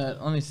 What is it?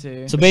 Let me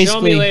see. So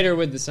basically, Show me later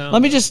with the sound.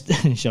 let me just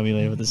show me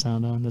later with the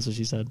sound on. That's what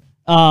she said.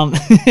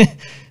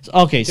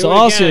 Okay, Do so it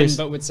all again, serious.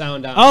 but with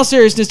sound on. All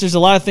seriousness, there's a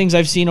lot of things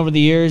I've seen over the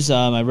years.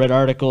 I read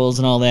articles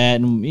and all that,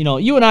 and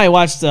you and I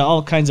watched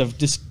all kinds of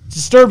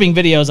disturbing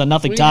videos on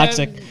Nothing We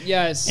Toxic. have-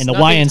 yes. and the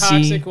Nothing YNC.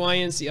 Toxic,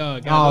 YNC. Oh,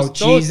 God. Oh,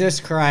 Jesus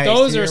Christ.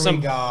 Those Here are we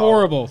some go.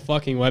 horrible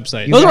fucking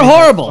websites. Those are guys are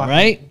horrible, fucking-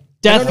 right?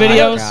 Death don't know.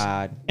 videos,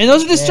 God. and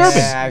those are disturbing.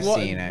 Yeah, I've Well,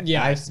 seen it.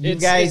 yeah, You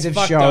it's guys have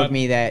fucked showed up.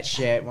 me that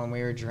shit when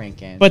we were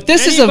drinking. But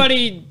this is a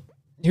Anybody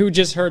who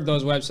just heard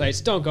those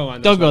websites, don't go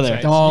on those Don't go there.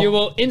 websites. Don't. You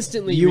will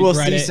instantly you will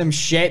regret see it. some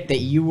shit that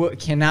you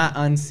cannot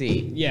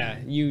unsee. Yeah,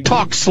 you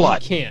Talk you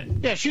slut.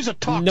 can't. Yeah, she's a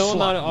talk No slut.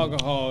 amount of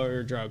alcohol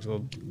or drugs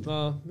will.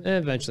 Well,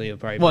 eventually you'll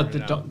probably. What, burn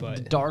the it out,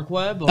 but dark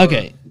web? Or?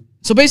 okay.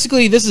 So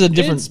basically, this is a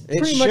different. It's It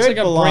pretty much should like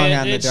a belong brand.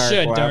 on the It dark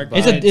should web, dark. but-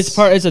 It's a dark it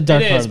part is, of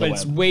the but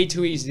it's web. way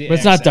too easy. To But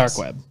it's not dark access.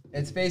 web.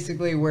 It's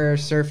basically where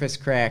surface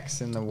cracks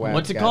in the web.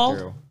 What's it got called?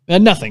 through.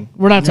 Nothing.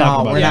 We're not talking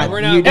No, about we're that. not.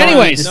 we're not- You don't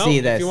Anyways. need to No, see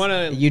if this. you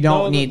wanna You know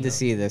don't the- need to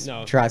see this.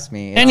 No. Trust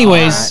me.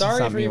 Anyways. It's Sorry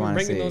something for you even wanna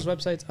bringing see. those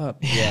websites up.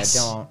 Yeah,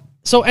 don't.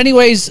 So,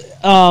 anyways,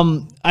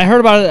 I heard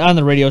about it on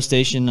the radio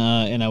station,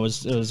 and I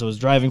was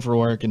driving for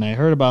work, and I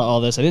heard about all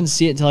this. I didn't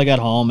see it until I got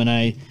home,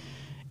 and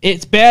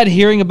it's bad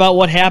hearing about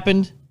what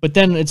happened, but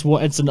then it's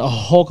a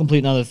whole complete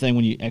another thing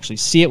when you actually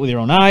see it with your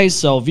own eyes.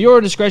 So, viewer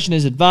discretion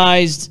is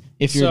advised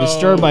if you're So,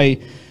 disturbed by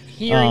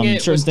Hearing it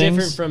certain was things.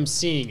 different from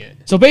seeing it.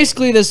 So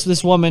basically,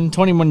 this woman,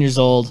 21 years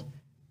old,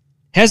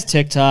 has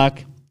TikTok.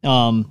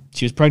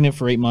 She was pregnant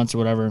for 8 months or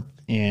whatever,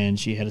 and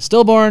she had a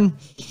stillborn.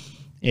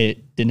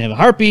 It didn't have a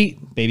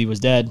heartbeat. Baby was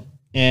dead.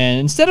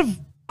 And instead of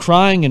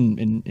crying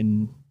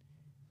and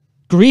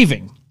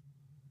grieving,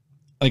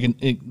 like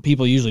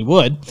people usually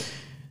would,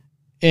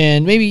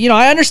 and maybe,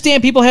 I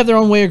understand people have their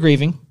own way of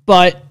grieving,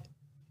 but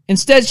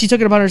instead she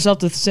took it upon herself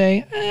to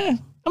say,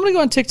 I'm gonna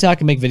go on TikTok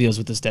and make videos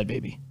with this dead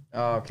baby.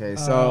 Okay,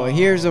 so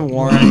here's a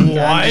warning.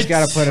 I just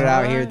gotta put it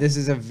out here. This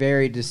is a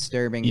very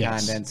disturbing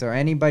content. So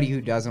anybody who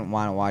doesn't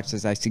want to watch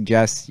this, I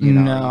suggest you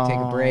take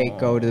a break,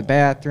 go to the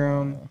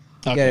bathroom,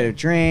 get a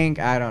drink.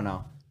 I don't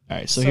know. All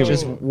right, so here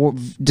just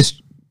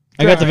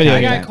I got the video.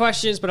 I got here.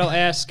 questions, but I'll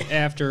ask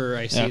after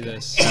I see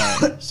this.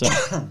 All right, so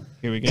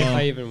here we go. If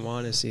I even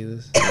want to see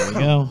this. There we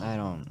go. I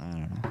don't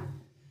know.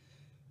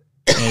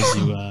 As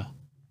you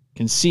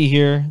can see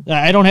here,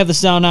 I don't have the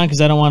sound on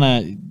because I don't want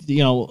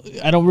to,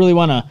 I don't really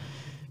want to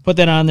put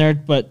that on there.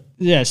 But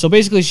yeah, so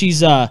basically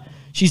she's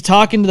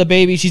talking to the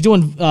baby. She's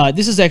doing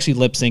this is actually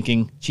lip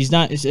syncing. She's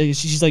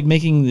like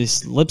making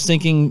this lip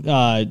syncing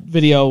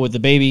video with the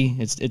baby.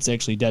 It's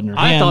actually dead in her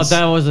hands. I thought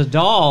that was a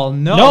doll.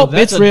 No, nope,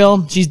 it's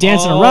real. She's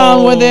dancing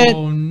around with it.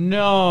 Oh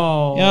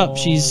no. Yep,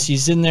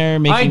 she's in there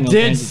making. I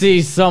did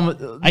see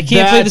some. I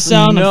can't play the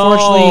sound,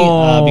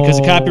 unfortunately, because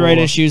of copyright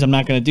issues. I'm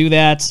not going to do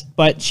that.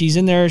 But she's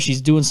in there.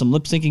 She's doing some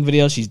lip syncing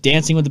videos. She's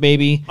dancing with the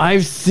baby.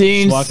 I've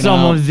seen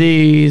some of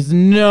these.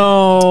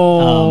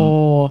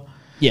 No.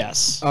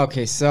 Yes.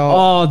 Okay, so.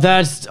 Oh,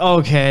 that's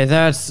okay.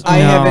 That's. I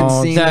haven't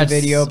seen the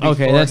video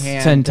beforehand. Okay, that's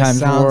 10 times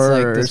sounds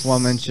worse. like this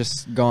woman's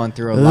just going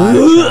through a lot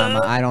of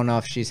trauma. I don't know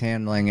if she's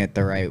handling it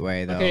the right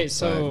way though. Okay,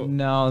 so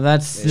no,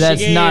 that's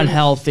not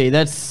healthy.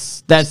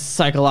 That's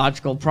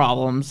psychological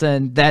problems,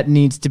 and that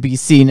needs to be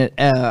seen at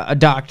a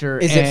doctor.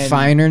 Is it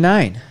fine or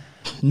 9?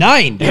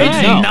 9. Dude,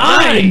 It's no.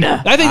 9.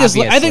 I think this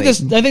chick should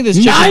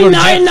go to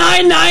jail. 9.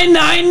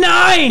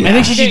 I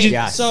think she should.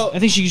 Yes. So I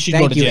think she should go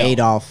Thank to you, jail.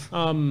 Adolf.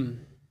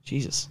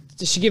 Jesus.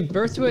 did she give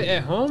birth to it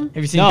at home?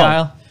 Have you seen No.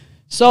 Kyle?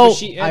 So Was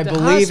she at I the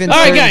believe in hospital? All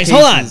right, certain guys,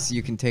 hold on. cases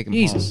you can take them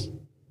Jesus. home.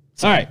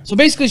 All right. So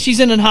basically, she's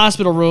in a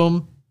hospital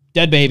room,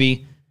 dead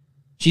baby.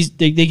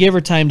 They gave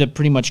her time to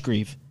pretty much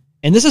grieve,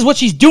 and this is what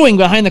she's doing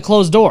behind the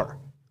closed door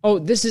Oh,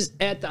 this is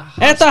at the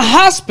hospital. at the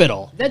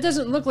hospital. That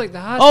doesn't look like the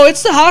hospital. Oh,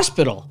 it's the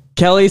hospital.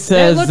 Kelly That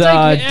says, looked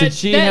like did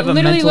she that have a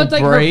literally mental looked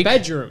like break? her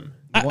bedroom.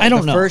 I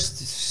don't know. The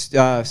first,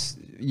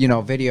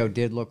 video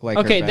did look like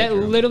Okay, her that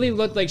bedroom. literally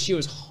looked like she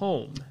was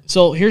home.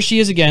 So here she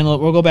is again.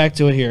 We'll go back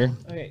to it here.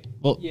 Okay.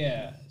 Well,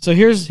 Yeah. So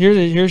here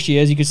she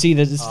is. You can see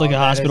that it's like a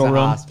that is hospital a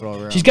room. hospital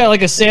room. She's got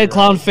like a sad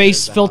clown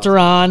face filter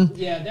on.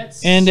 Yeah,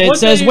 that's. And it One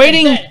says thing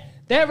waiting-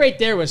 That right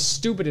there was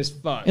stupid as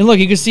fuck. And look,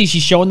 you can see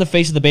she's showing the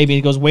face of the baby. And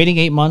it goes, waiting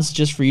 8 months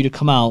just for you to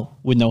come out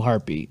with no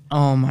heartbeat.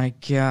 Oh my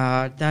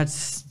god,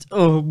 that's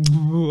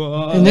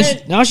And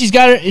this now she's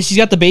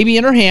got the baby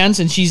in her hands,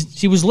 and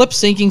she was lip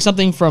syncing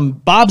something from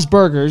Bob's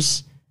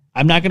Burgers.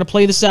 I'm not going to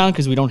play the sound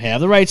because we don't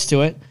have the rights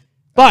to it.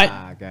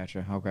 But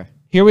Gotcha. Okay.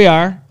 here we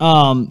are.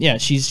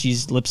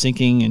 She's lip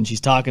syncing and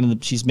she's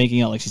she's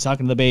making out like she's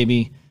talking to the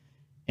baby.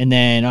 And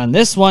then on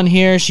this one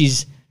here,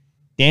 she's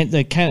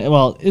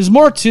there's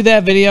more to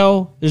that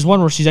video. There's one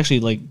where she's actually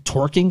like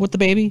twerking with the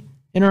baby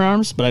in her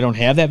arms, but I don't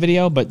have that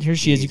video. But here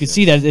she is. You can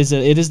see that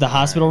it is the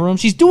hospital room.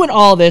 She's doing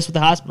all this with the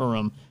hospital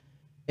room.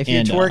 If you're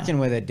And, twerking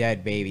with a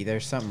dead baby,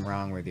 there's something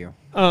wrong with you.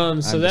 So I'm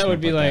that just would gonna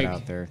be put like. that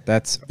out there.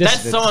 That's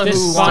someone this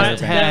who fine-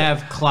 wants to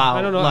have clout.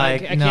 I don't know.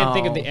 Like, I can't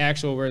think of no. the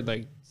actual word,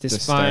 like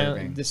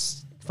Disturbing.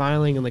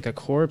 filing in like a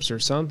corpse or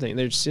something.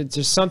 There's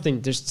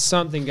something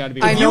got to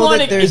be. I wrong. know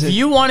that there's If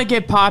you want to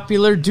get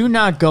popular, do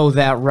not go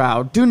that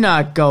route. Do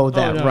not go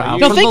that no, route.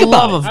 you- For think the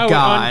about love it. I of would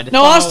God.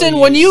 Now, Austin,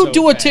 when you so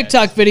do a fast.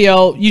 TikTok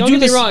video, you Don't do get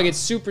this. me wrong, it's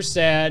super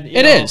sad.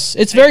 It is.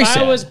 It's very sad.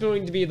 If I was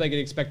going to be like an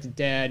expected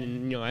dad,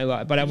 and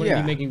but I wouldn't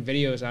Yeah. be making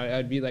videos.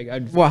 I'd be like,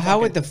 Well, how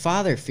would the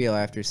father feel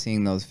after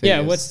seeing those videos? Yeah,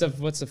 what's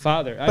the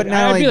father? But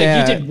not I'd only be like,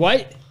 that- you did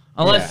what?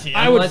 Unless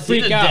I would unless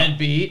he's freak a out.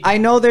 deadbeat. I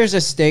know there's a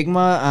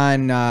stigma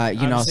on Obviously,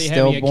 having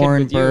a kid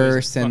stillborn with you is a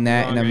births and fucking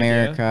that in wrong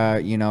idea.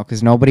 America,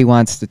 because nobody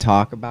wants to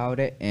talk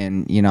about it,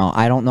 and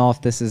I don't know if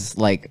this is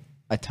like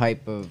a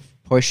type of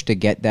push to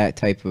get that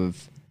type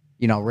of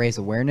raise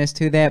awareness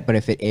to that, but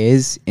if it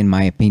is, in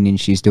my opinion,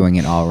 she's doing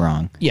it all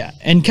wrong. Yeah,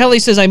 and Kelly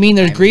says,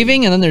 there's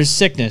grieving and then there's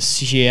sickness.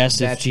 She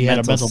asked if That's she had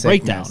a mental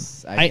breakdown. sickness.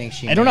 I think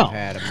she I don't may know.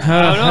 have had a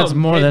I don't know. That's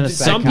more than a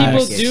Some psychotic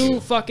people do issue.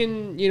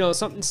 fucking,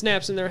 something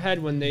snaps in their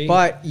head when they.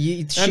 But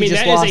she I mean,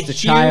 just that is lost a a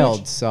huge-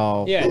 child,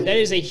 so Yeah, that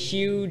is a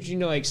huge,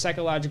 like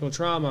psychological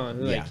trauma.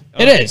 Like,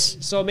 Yeah. It is.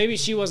 So maybe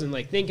she wasn't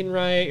like thinking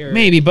right, or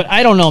Maybe, but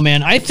I don't know,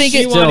 man. I think she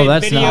it. wanted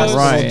that's not videos.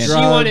 right. She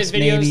drugs, wanted videos.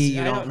 maybe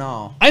you I don't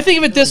know. I think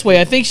of it this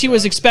way. I think she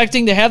was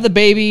expecting to have the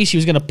baby. She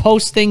was going to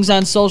post things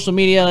on social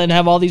media and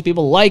have all these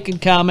people like and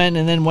comment.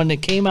 And then when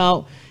it came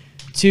out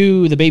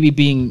to the baby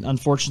being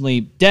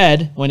unfortunately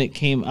dead when it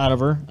came out of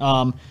her,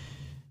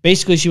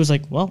 basically she was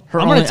like, "Well, Her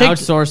I'm only going to take."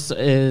 outsource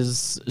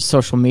is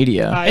social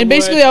media. And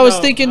basically, I was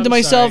thinking to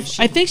myself,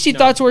 I think she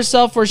thought to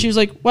herself, where she was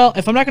like, "Well,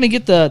 if I'm not going to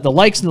get the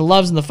likes and the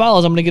loves and the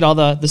follows, I'm going to get all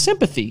the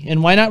sympathy,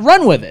 and why not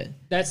run with it?"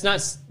 That's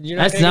not. You're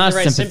not. That's gonna get not the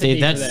right sympathy,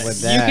 for that's- that.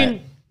 With You that-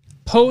 can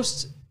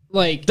post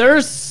like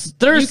There's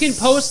you can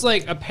post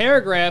like a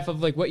paragraph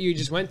of like what you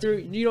just went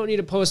through. You don't need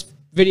to post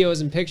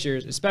videos and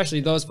pictures, especially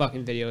those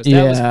fucking videos.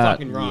 That was Yeah,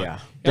 fucking wrong. yeah.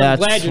 I'm That's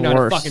glad you're not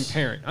worse. a fucking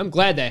parent. I'm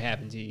glad that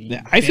happened to you.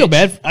 I feel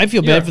bad. I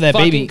feel You're bad a for that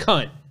fucking baby.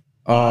 Cunt.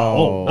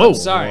 Oh, I'm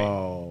sorry.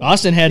 whoa.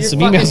 Austin had some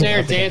fucking emails. there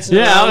about that. dancing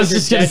Yeah, I around was with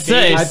just your gonna dead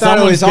say. baby. I thought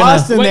it was Someone's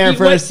gonna- Austin there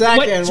for a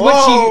second.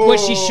 What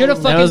she should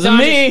have fucking wasn't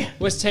done me.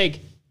 was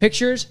take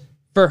pictures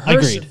for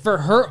Agreed.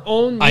 her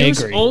own I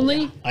use agree.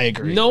 only. I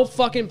agree. No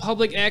fucking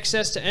public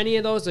access to any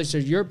of those. Those are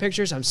your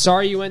pictures. I'm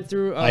sorry you went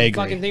through I a agree.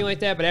 fucking thing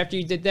like that, but after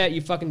you did that, you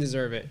fucking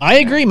deserve it. I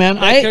agree, man.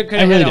 I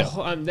really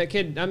do. That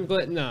kid, I'm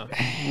glad. No,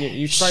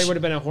 you probably would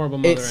have been a horrible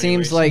mother. It seems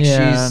anyways. like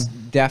Yeah. she's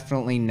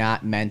definitely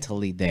not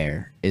mentally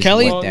there. Is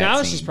Kelly- what Well, that now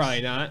seems. she's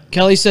probably not.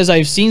 Kelly says,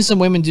 I've seen some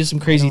women do some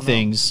crazy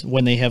things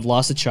when they have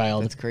lost a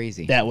child. That's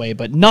crazy. That way,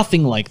 but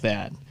nothing like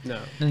that. No.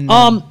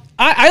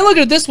 I look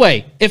at it this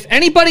way. If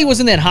anybody was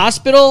in that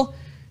hospital,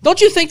 don't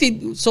you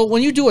think so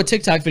when you do a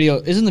TikTok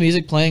video, isn't the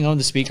music playing on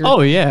the speaker?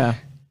 Oh yeah.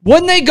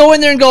 Wouldn't they go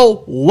in there and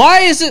go,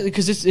 why is it?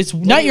 Because it's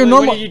not your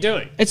normal. What are you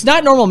doing? It's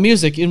not normal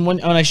music. And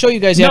when I show you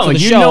guys No, after the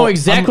you show, know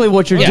exactly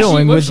what you're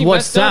doing What if with she what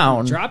messed up and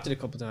sound. dropped it a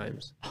couple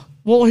times.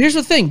 Well, here's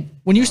the thing: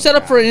 when you set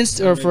up for an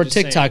or for a Just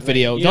saying, TikTok like,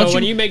 video, you don't know, you?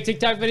 when you make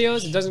TikTok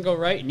videos, it doesn't go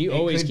right, and you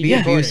always Could keep be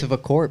recording. abuse of a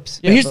corpse.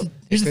 But here's the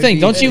Could thing: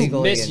 be don't you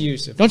illegal.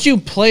 Misuse of. don't you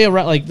play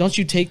around like don't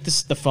you take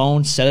the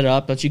phone, set it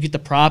up? Don't you get the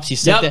props? You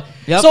set Yep, that.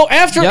 yep, So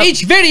after yep.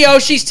 each video,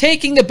 she's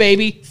taking the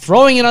baby,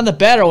 throwing it on the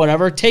bed or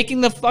whatever,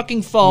 taking the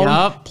fucking phone,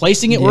 Yep,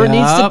 placing it where it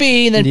needs to yep,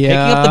 be, and then picking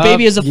up the yep,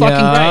 baby as a fucking.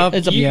 yep,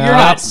 As a, You're Yeah.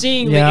 not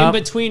seeing the Yep.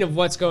 in between of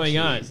what's going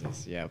on.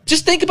 Yep.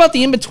 Just think about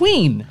the in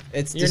between.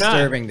 It's You're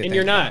disturbing not, to and think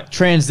you're about. not.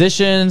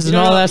 Transitions and You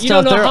don't all know- that you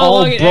don't stuff, know they're how all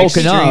long it broken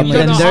actually- up. You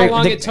don't And know they're how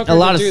long they- it took a her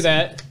lot to of do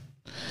that.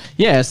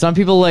 Yeah, some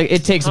people like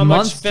it takes How much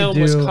months film to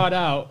do. was cut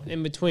out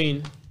in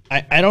between?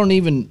 I don't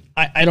even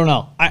I don't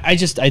know. I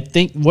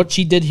think what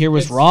she did here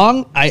was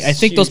wrong. I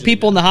think those hugely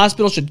people in the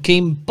hospital should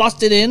came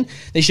busted in.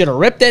 They should have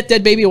ripped that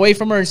dead baby away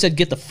from her and said,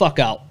 "Get the fuck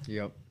out."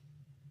 Yep.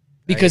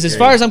 Because as agree.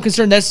 far as I'm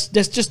concerned, that's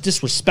just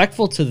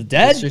disrespectful to the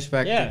dead.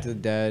 Disrespect Yeah. to the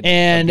dead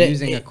And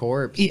abusing a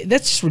corpse.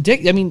 That's just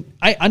ridiculous. I mean,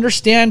 I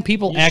understand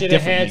people You act should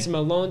have differently. had some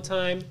alone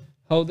time.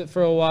 Hold it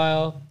for a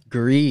while.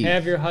 Grieve.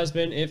 Have your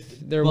husband, if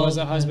there was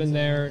a husband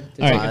there,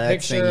 to All take right. a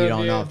That's picture thing you of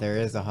don't you. know if there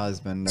is a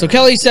husband. So or-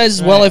 Kelly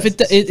says, well, if it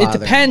Father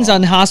depends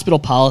involved. on hospital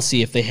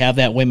policy if they have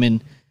that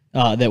women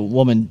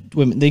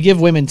they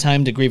give women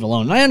time to grieve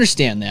alone. And I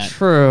understand that.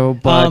 True,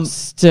 but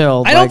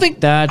still, I don't like, think-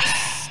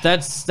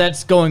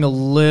 that's going a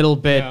little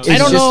bit. Yeah. It's I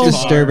don't just know.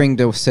 disturbing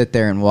to sit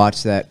there and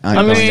watch that. mean, I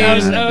on was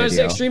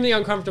video. extremely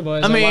uncomfortable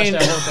as I, I watched mean-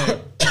 that whole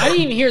thing. I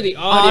didn't even hear the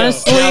audio,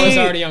 Honestly, and I was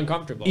already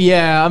uncomfortable.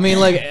 Yeah, I mean,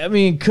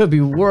 it could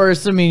be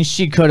worse. I mean,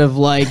 she could have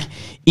like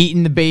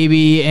eaten the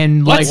baby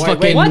and like Wait,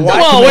 fucking. what the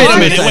Whoa, wait a fuck?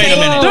 minute, wait a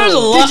minute. There's a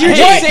lot. Did you hey,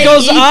 just say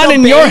goes eat on the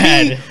in your baby?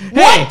 head?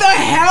 What the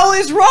hell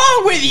is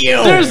wrong with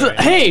you? There's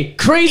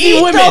crazy Eat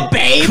the women,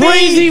 baby.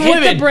 crazy Hit the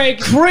women, brake.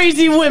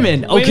 crazy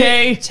women. Wait a minute,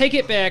 Okay, take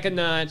it back a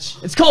notch.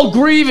 it's called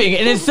grieving,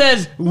 and it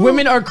says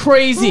women are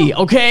crazy.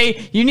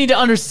 Okay, you need to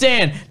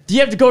understand. You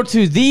have to go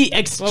to the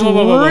extreme.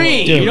 Whoa.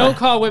 Dude. You don't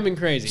call women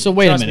crazy. So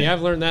wait a Trust me, minute.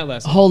 I've learned that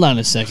lesson. Hold on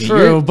a second.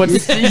 True, but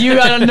you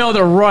gotta know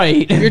the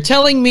right. You're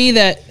telling me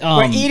that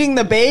But eating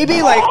the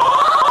baby, like,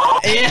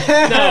 yeah,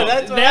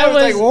 that's what that I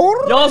was like. was-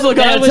 "What?" You also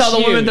gotta was tell the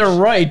women huge. they're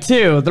right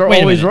too. They're Wait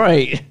a always minute.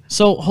 right.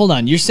 so hold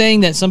on. You're saying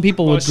that some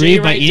people would she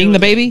grieve by right eating to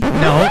the it. baby?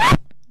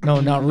 No,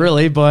 not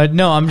really. But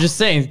no, I'm just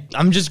saying.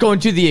 I'm just going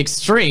to the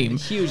extreme.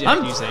 Huge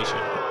I'm- accusation.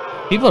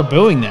 People are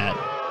booing that.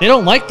 They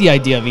don't like the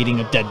idea of eating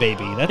a dead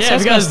baby. That's Yeah,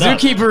 because messed up.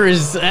 Zookeeper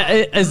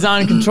is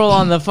on control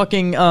on the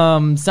fucking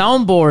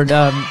soundboard.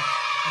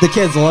 The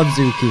kids love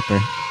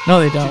Zookeeper. No,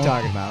 they What you don't.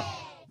 talking about?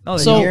 No,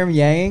 they So- You don't. hear them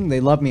yaying? They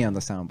love me on the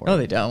soundboard. No,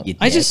 they don't. You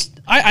I dick. just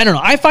I don't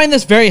know. I find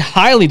this very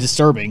highly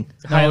disturbing.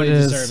 Highly it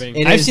is. disturbing.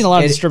 It I've is- seen a lot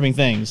of it- disturbing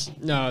things.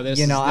 No, this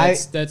You know,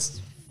 that's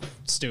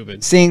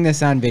stupid. Seeing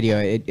this on video,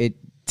 it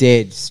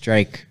did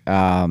strike,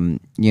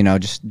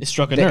 just It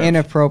struck a the nerve.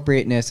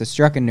 inappropriateness. It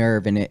struck a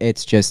nerve, and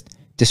it's just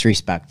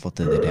disrespectful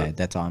to the dead.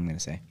 That's all I'm gonna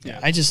say. Yeah,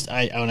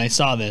 when I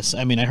saw this,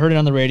 I mean, I heard it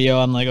on the radio.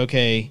 I'm like,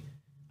 okay,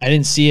 I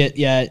didn't see it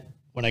yet.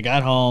 When I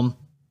got home,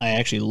 I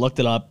actually looked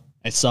it up.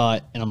 I saw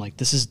it, and I'm like,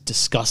 this is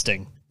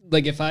disgusting.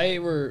 Like if I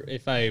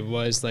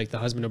was like the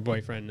husband or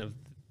boyfriend of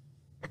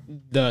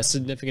the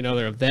significant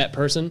other of that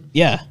person,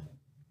 Yeah,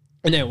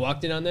 and I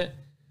walked in on that,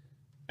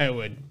 I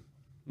would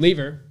leave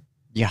her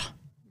Yeah,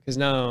 because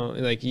now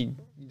like you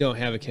don't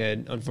have a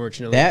kid,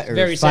 unfortunately. that or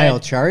Very file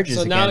sad. charges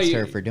So now against you-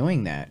 her for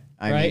doing that.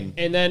 I right? mean,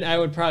 And then I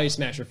would probably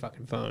smash her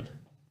fucking phone.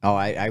 oh,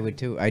 I would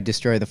too. I'd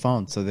destroy the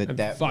phone so that I'd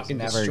that fucking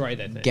never destroy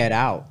that thing. get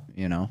out.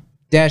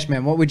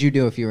 Dashman, what would you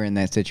do if you were in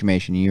that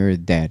situation? You were a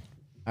dad.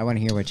 I want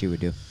to hear what you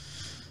would do.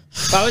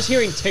 If I was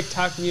hearing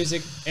TikTok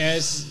music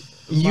as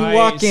You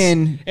walk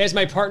in- as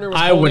my partner was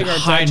I would holding our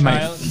hide dead my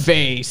child.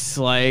 face.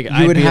 Like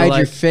You would hide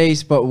your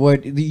face, but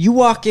would you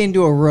walk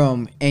into a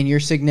room and your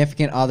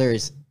significant other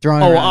is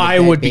throwing around I a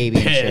dead would be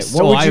baby and shit? pissed.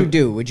 What Oh, would you I-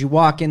 do? Would you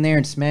walk in there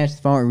and smash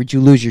the phone, or would you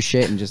lose your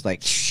shit and just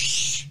like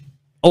shh?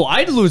 Oh,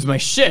 I'd lose my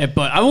shit,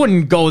 but I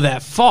wouldn't go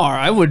that far.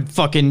 I would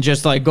fucking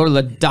just like go to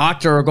the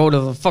doctor or go to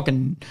the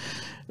fucking.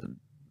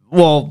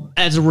 Well,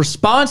 as a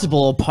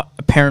responsible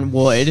parent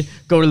would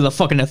go to the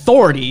fucking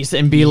authorities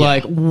and be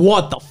like,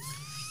 "What the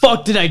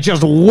fuck did I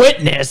just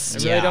witness?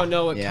 I really don't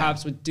know what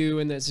cops would do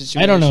in that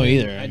situation. I don't know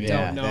either. I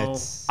don't know.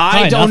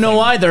 I don't know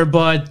either,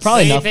 but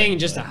probably anything.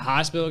 Just a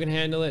hospital can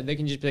handle it. They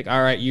can just be like,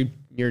 all right,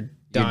 you're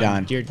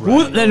done.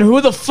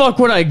 Who the fuck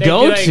would I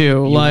go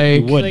to?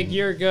 Like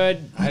you're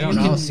good. I don't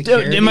know.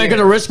 Am I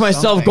gonna risk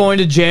myself going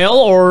to jail,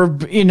 or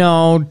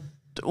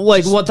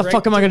what the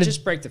fuck am I gonna?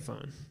 Just break the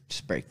phone.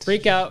 Just break.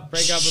 Freak out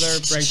with her.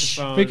 Break the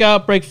phone. Freak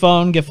out, break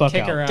phone, get fuck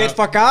Kick out. her out. Get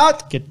fuck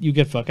out.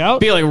 Get fuck out.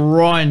 Be like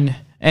run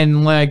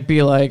and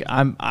be like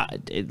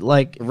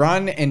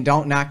Run and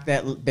don't knock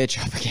that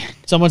bitch up again.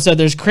 Someone said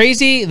there's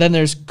crazy, then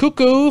there's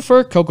cuckoo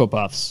for Cocoa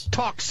Puffs.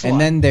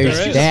 And then there's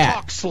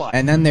that.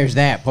 And then there's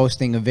that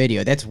posting a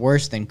video. That's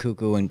worse than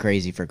cuckoo and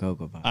crazy for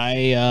Cocoa Puffs.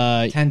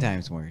 10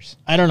 times worse.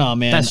 I don't know,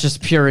 man. that's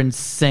just pure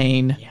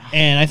insane. Yeah.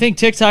 And I think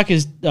TikTok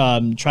has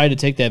tried to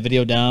take that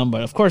video down,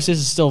 but of course this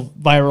is still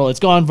viral. It's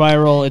gone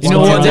viral. It's You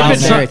know what? down They've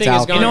been there.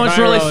 trying. You know what's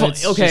really fun?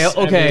 Okay.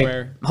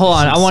 Hold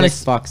on. I want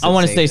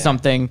to say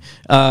something.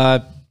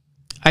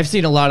 I've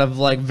seen a lot of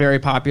very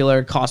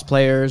popular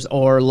cosplayers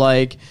or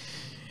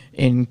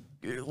in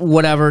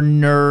whatever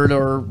nerd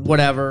or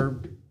whatever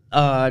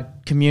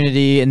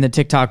community in the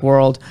TikTok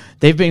world.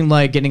 They've been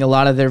getting a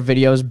lot of their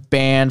videos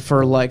banned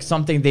for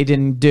something they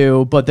didn't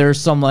do, but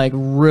there's some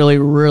really,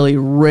 really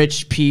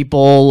rich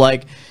people,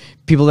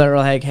 people that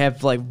are have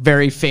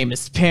very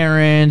famous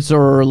parents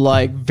or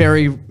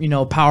very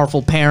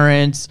powerful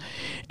parents,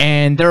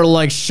 and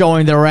they're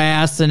showing their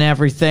ass and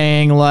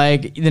everything,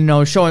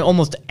 showing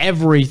almost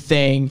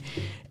everything,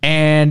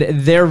 and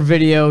their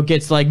video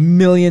gets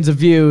millions of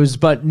views,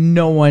 but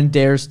no one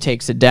dares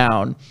takes it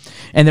down,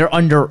 and they're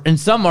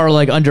some are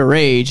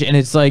underage, and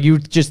it's you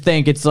just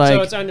think it's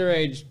so it's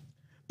underage.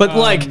 But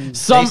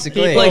some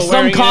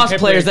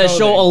cosplayers that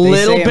show a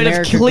little bit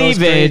of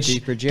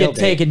cleavage get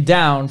taken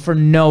down for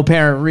no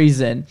apparent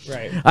reason,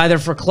 right? Either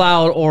for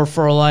clout or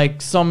for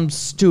some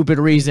stupid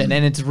reason,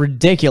 and it's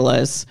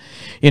ridiculous.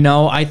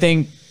 I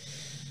think,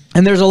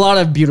 and there's a lot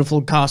of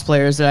beautiful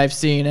cosplayers that I've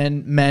seen,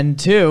 and men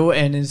too,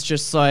 and it's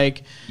just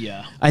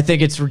yeah. I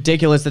think it's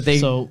ridiculous that they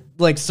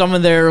some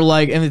of their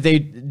and they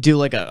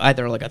do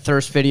either a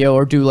thirst video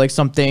or do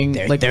something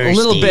a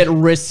little bit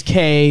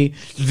risque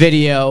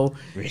video.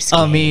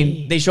 I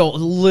mean, they show a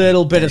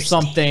little bit of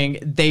something,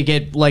 they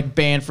get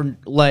banned from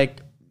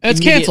it's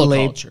cancel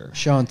culture.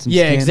 Showing some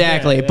yeah, skin.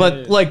 exactly. Yeah,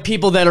 but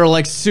people that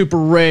are super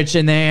rich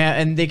and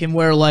they can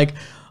wear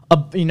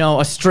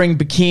a string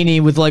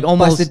bikini with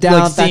almost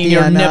seeing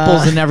your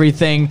nipples and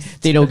everything,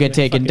 they don't get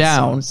taken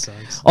down.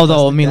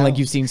 Although I mean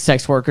you've seen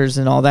sex workers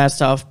and all that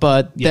stuff,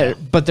 but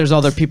there's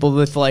other people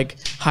with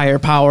higher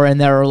power and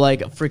they're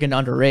freaking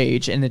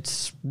underage, and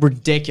it's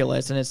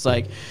ridiculous. And it's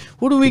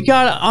who do we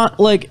got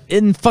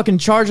in fucking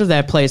charge of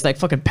that place?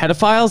 Fucking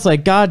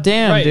pedophiles?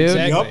 Goddamn, Right, dude.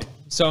 exactly. Yep.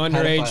 So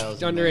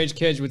underage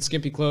kids with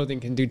skimpy clothing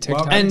can do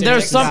TikTok. And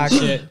there's some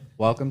shit.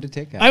 Welcome to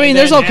TikTok. I mean,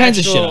 there's all kinds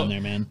of shit on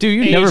there, man.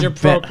 Dude, you never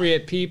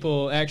age-appropriate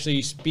people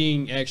actually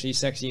being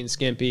sexy and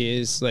skimpy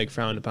is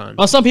frowned upon.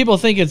 Well, some people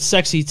think it's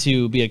sexy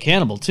to be a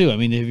cannibal too. I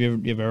mean, have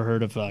you ever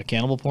heard of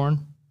cannibal porn?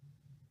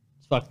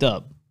 It's fucked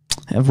up.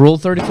 Rule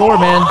 34,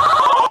 man.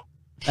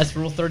 That's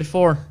Rule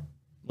 34.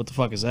 What the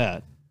fuck is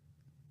that?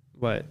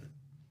 What?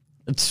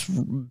 It's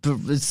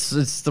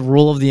the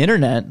rule of the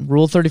internet.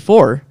 Rule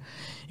 34.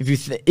 If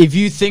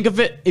you think of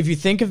it,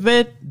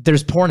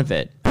 there's porn of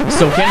it.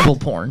 So cannibal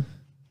porn.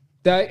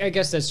 I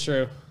guess that's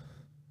true.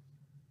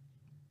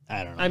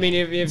 I don't know. I mean,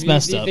 if you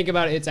think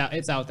about it,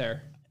 it's out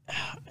there.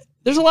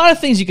 There's a lot of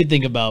things you could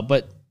think about,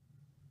 but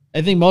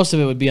I think most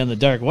of it would be on the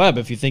dark web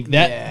if you think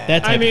that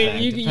type I mean, of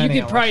thing. you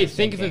could probably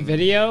think of a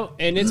video,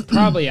 and it's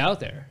probably out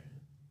there.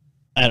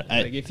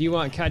 If you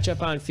want catch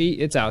up on feet,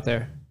 it's out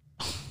there.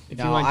 If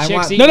you want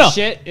chicks eating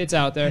shit, it's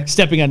out there.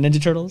 Stepping on Ninja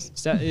Turtles?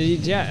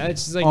 Yeah,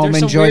 it's just home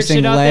there's some weird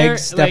shit out there.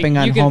 Stepping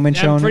on home and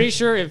showing. I'm pretty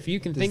sure if you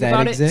can think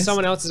about it,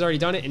 someone else has already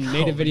done it and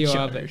made a video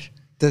of it.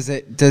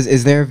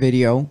 Is there a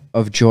video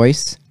of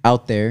Joyce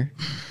out there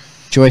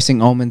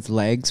joicing Omen's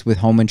legs with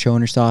home and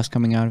choner sauce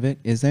coming out of it?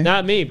 Is there?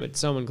 Not me, but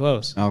someone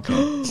close.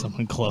 Okay.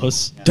 Someone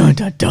close. Dun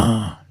dun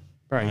dun.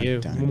 Probably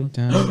you.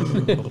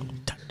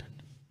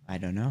 I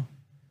don't know.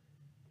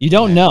 You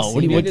don't know.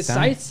 What do you want? The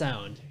scythe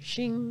sound.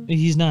 Shing.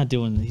 He's not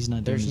doing.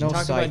 There's no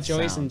talk scythe about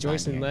Joyce sound and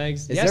Joyce and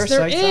legs. Is yes,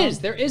 there there is.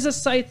 There is a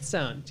scythe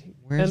sound.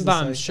 Where's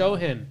Bomb, show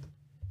him.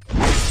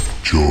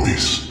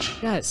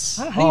 Joyce. Yes.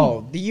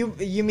 Oh,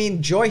 you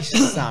mean Joyce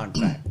sound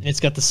effect? It's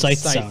got the scythe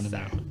sound in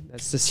there.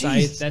 That's the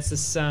scythe. That's the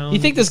sound. You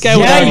think this guy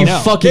would Yeah, already you know?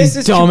 fucking This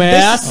is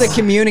dumbass. the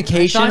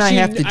communication I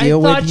have to deal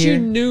with here. I thought you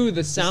knew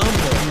the sound.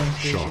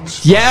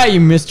 Yeah, you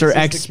Mr. This is the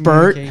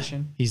Expert.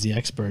 communication. He's the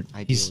expert.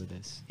 I deal with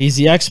this. He's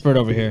the expert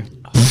over here.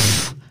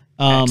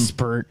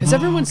 Expert. Has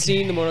everyone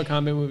seen the Mortal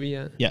Kombat movie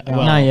yet? Yeah. Not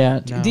Well,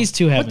 yet. these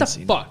two haven't What the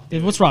seen fuck?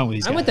 it. What's wrong with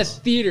these I guys? went to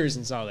theaters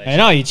and saw that. I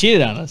know you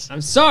cheated on us.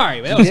 I'm sorry,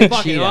 but that was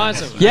fucking cheat on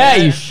us. awesome. Yeah,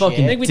 you I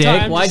fucking think we dick.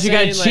 talked- I'm Why'd just you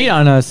gotta saying, cheat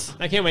on us?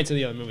 I can't wait till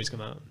the other movies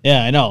come out.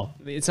 Yeah, I know.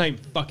 It's not even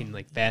fucking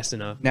fast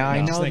enough. Now I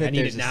It's know like, that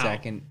need there's it a now.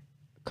 second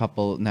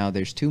couple. Now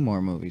there's 2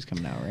 more movies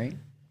coming out, right?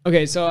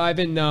 Okay, so I've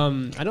been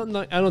I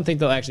don't think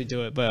they'll actually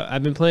do it, but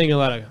I've been playing a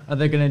lot of. Are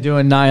they gonna do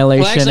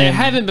Annihilation? Well, actually, I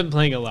haven't been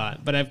playing a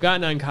lot, but I've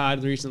gotten on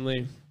COD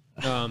recently,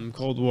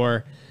 Cold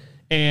War,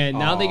 and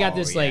now they got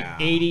this like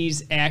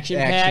 '80s action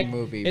pack.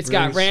 Movie. It's Bruce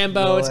got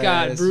Rambo, Willis. it's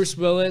got Bruce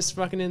Willis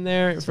fucking in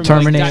there from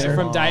Terminator. like,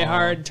 from Die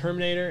Hard,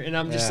 Terminator, and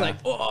I'm just like,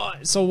 oh.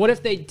 So what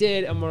if they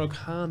did a Mortal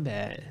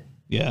Kombat?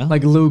 Yeah.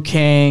 Like Liu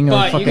Kang or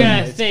But fucking you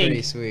gotta It's pretty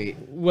think. sweet.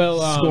 Well,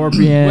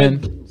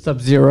 Scorpion,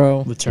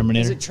 Sub-Zero. The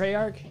Terminator. is it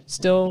Treyarch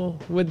still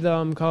with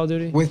Call of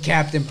Duty? With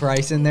Captain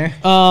Price in there.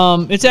 It's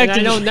And I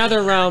active. know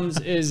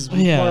NetherRealms is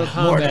Yeah. Mortal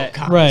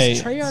Kombat. Right.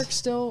 Is Treyarch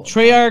still?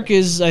 Treyarch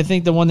is, I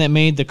think, the one that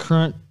made the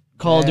current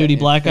Call of Duty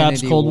Black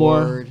Ops Infinity Cold War.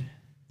 Ward.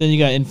 Then you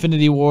got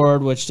Infinity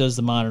Ward, which does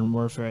the Modern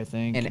Warfare, I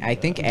think. And I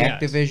think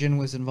Yes. Activision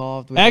was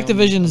involved with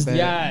Activision's them a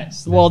bit.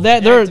 Yes. well,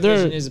 that they're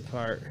Activision is a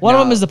part. one of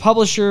them is the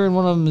publisher and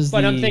one of them is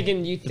But the I'm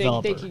thinking, you think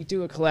developer. they could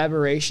do a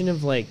collaboration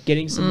of like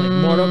getting some like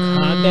Mortal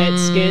Kombat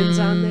skins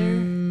on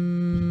there?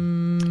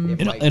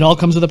 It all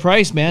comes with a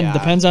price, man. Yeah,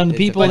 Depends on the it's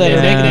a people But that are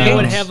then making they the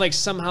would games. have like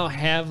somehow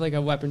have like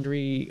a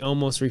weaponry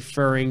almost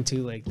referring to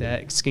like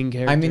that skin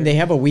character. I mean, they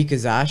have a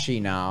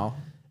Wikazashi now.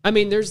 I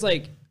mean, there's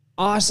like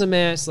awesome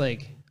ass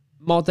like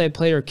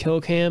multiplayer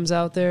kill cams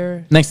out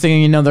there. Next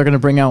thing you know, they're gonna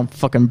bring out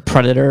fucking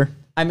Predator.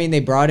 I mean, they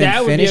brought in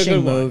That would be a finishing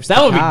good one. moves. That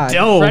to would be COD.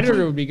 dope.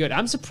 Predator would be good.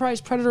 I'm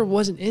surprised Predator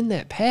wasn't in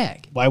that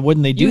pack. Why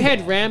wouldn't they do You that?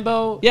 had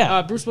Rambo,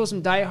 Yeah. Bruce Willis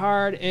from Die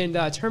Hard, and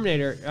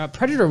Terminator.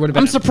 Predator would have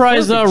been. I'm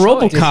surprised a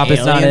perfect choice. RoboCop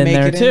is not Alien in make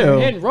there it in too. there?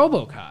 And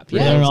RoboCop.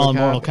 They're Yeah, all in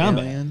Mortal Kombat.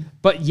 Alien.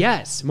 but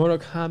yes, Mortal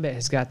Kombat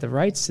has got the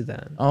rights to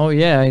them. Oh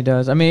yeah, he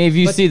does. I mean, if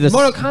you But see this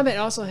Mortal Kombat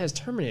also has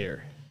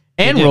Terminator.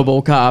 and They do.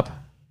 RoboCop,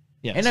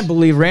 Yes. and I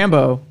believe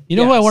Rambo. You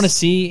know who I Yes. want to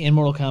see in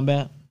Mortal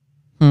Kombat?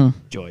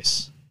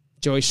 Joyce.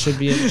 Joyce should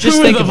be in. Just With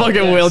think the about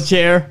fucking this.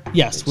 wheelchair.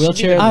 Yes, She'd be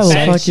wheelchair. the I will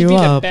best- fuck she'd you be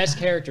up. the best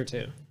character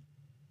too.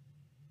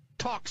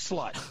 Talk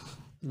slut.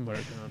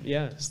 Mortal Kombat.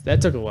 Yes, that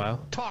took a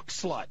while. Talk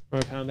slut.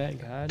 Mortal Kombat and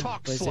COD.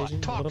 Talk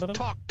PlayStation. slut.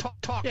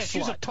 Talk yeah,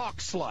 she's a talk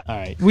slut. All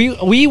right,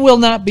 we will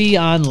not be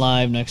on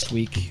live next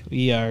week.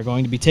 We are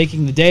going to be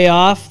taking the day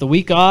off, the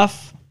week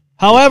off.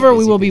 However,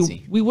 we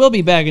will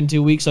be back in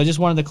 2 weeks. So I just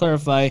wanted to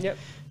clarify. Yep.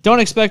 Don't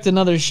expect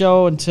another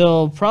show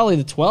until probably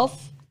the 12th,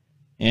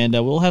 and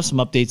we'll have some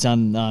updates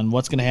on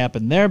what's going to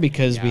happen there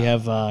because we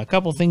have a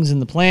couple things in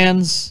the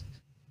plans,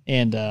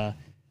 and gonna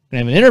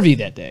have an interview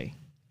that day.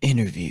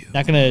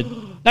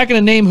 Not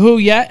gonna name who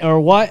yet or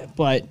what,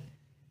 but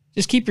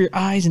just keep your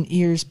eyes and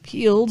ears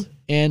peeled,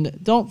 and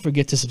don't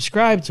forget to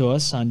subscribe to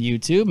us on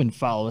YouTube and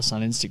follow us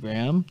on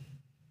Instagram,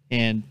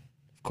 and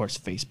of course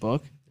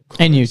Facebook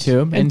And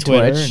YouTube and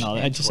Twitter Twitch. and all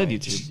that. I just said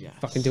YouTube.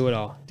 Fucking do it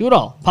all. Do it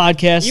all.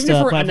 Podcast. Even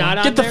if we're platform. not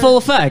on Get the there, full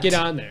effect. Get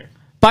on there.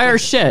 Buy our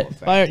shit.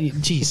 Fire,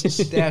 Jesus.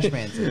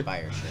 Dashman said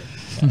buy your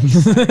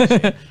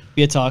shit.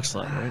 Be a talk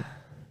slut, right?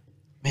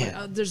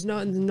 There's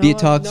no Be a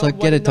talk slut,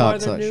 get a talk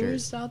other slut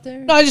news shirt. out there.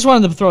 No, I just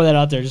wanted to throw that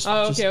out there. Just,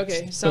 Oh, just-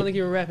 okay. Sound like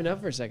you were wrapping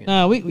up for a second.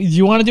 do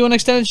you want to do an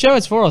extended show?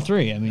 It's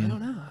 4:03. I mean, I don't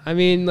know. I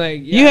mean,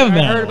 like, You haven't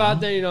been I on heard a while.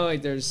 about that. You know,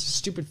 like there's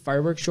stupid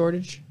fireworks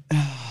shortage.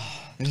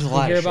 There's a You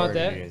lot hear of about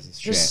that? shortages.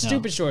 It's There's shit.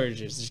 stupid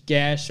shortages. There's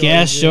gas shortages.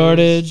 Gas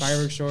shortage.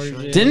 Fireworks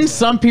shortages. Didn't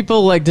some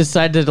people like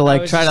decide to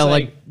like was try to just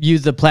like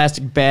use the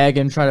plastic bag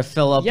and try to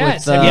fill up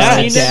Yes. with Have you Yes.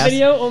 seen that gas?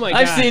 video? Oh my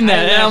god. I've seen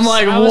that, and I'm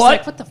like, I was what?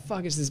 like, what the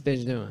fuck is this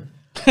bitch doing?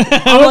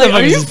 I'm like,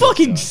 are you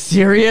fucking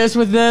serious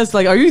with this?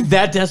 Like, are you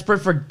that desperate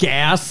for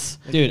gas?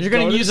 Dude, You're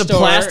gonna go to use the a store.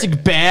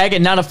 plastic bag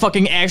and not a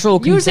fucking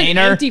actual Use an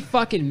container? empty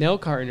fucking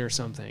milk carton or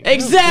something.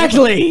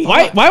 Exactly.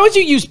 why would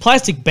you use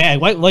plastic bag?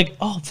 Why, like,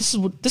 oh, this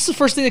is the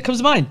first thing that comes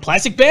to mind.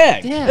 Plastic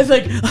bag. Yeah. It's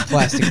like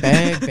Plastic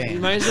bag You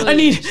ban. might as well, I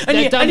need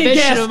that dumb bitch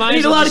gas. might I need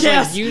as a well lot of just,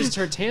 like, gas. used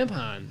her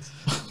tampons.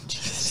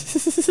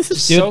 Dude,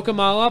 Soak them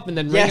all up and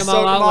then wring them soak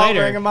all out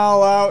later. Bring them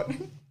all out.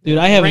 dude,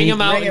 I haven't Ring eaten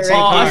them out Ring it and right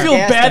Oh, I car. feel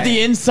Gas bad. tank.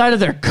 The inside of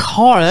their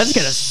car. That's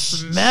gonna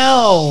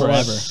smell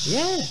forever.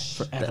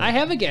 Yeah. I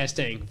have a gas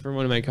tank for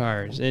one of my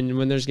cars, and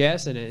when there's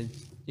gas in it,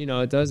 you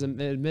know, it does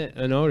emit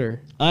an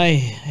odor. I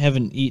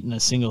haven't eaten a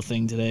single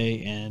thing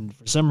today, and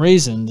for some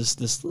reason, this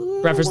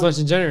Breakfast, lunch,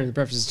 and dinner. The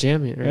breakfast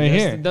champion. Right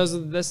here.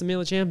 That's the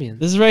meal of champions.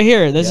 This is right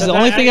here. This is the Yeah.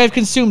 only thing I've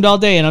consumed all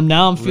day, and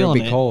I'm feeling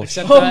Ruby it. Cole.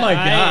 Except Oh that my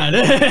god.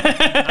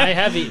 I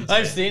have eaten.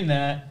 I've seen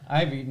that.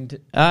 I've eaten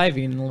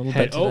a little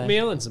Had bit today.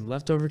 oatmeal and some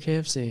leftover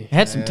KFC. I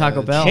had some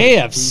Taco Bell.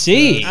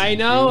 KFC. I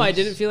know. I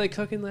didn't feel like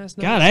cooking last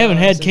night. God, so I haven't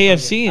had said,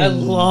 KFC. I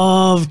in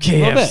love little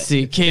bit.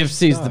 KFC.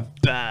 KFC is the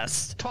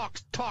best. Talk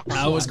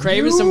I was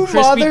craving You some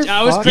crispy.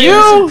 I was motherfucker. craving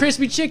You- some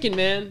crispy chicken,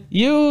 man.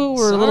 You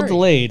were a little Sorry.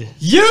 delayed.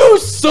 You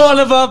son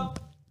of a!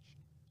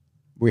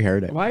 We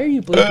heard it. Why are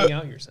you bleeping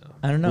out yourself?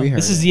 I don't know. We heard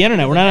This is the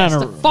internet. We're not That's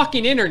on the a.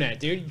 fucking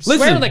internet, dude. You Listen.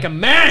 swear like a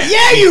man.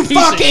 Yeah, you Piece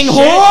of fucking shit.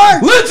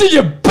 whore! Listen,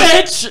 you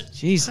bitch!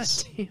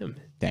 Jesus. Damn.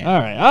 Damn.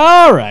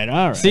 All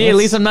right. See, at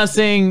least I'm not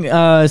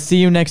saying see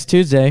you next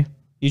Tuesday.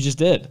 You just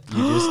did.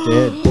 You just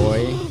did,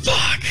 boy.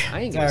 I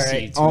ain't gonna All see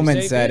right. you Tuesday,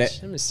 Omen said bitch. it.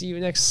 I'm gonna see you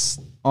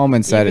next.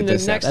 Omen said even it the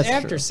this next episode.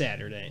 after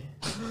Saturday,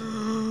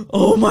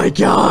 Oh my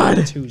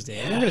god!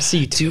 Tuesday. I'm gonna see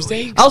you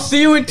Tuesday. I'll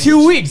see you in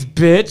 2 weeks,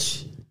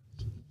 bitch.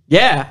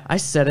 Yeah, I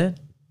said it.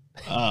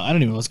 I don't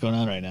even know what's going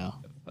on right now.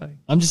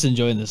 I'm just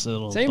enjoying this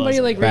little. Does anybody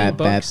like reading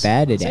books?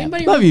 Does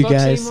anybody Love read you books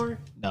guys. anymore?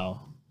 No.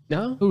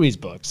 No? Who reads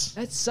books?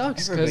 That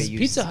sucks Everybody because uses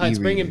Pizza Hut's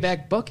bringing e-readers.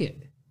 back Bucket.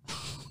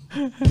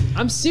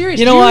 I'm serious.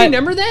 You know Do what?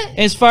 remember that?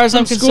 As far as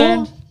I'm From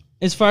concerned,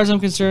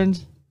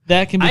 school?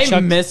 that can be I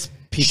chucked. miss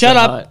Pizza Shut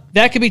Hut. up.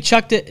 That could be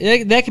chucked.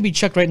 That could be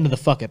chucked right into the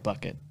fuck it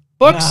bucket.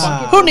 Books?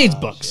 Who needs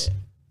books?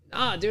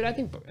 Dude, I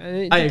think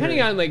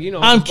depending on like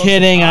I'm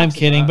kidding. I'm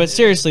kidding. But yeah.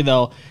 seriously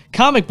though,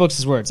 comic books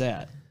is where it's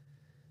at.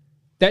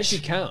 That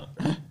should count.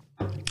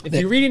 If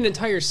you read an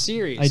entire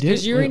series, I do.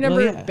 because you Well,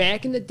 remember yeah.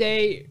 back in the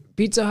day,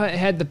 Pizza Hut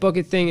had the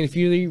bucket thing, and if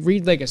you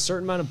read like a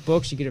certain amount of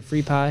books, you get a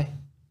free pie.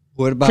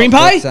 What about Cream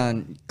pie? books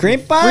on cream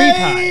pie? Free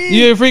pie. You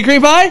get a free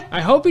cream pie? I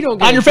hope you don't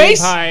get On a your cream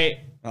face? pie.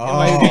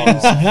 Oh.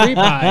 Free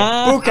pie.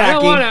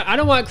 Bukkake. I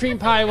don't want cream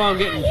pie while I'm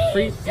getting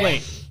free.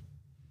 Wait.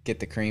 Get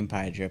the cream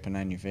pie dripping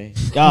on your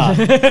face.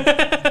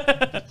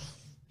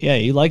 Yeah,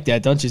 you like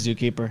that, don't you,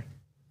 Zookeeper?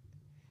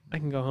 I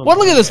can go home. What?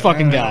 Look at this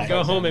fucking guy.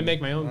 Go home and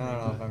make my own. I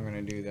don't know if I'm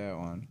gonna do that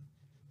one.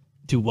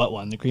 Do what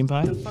one? The cream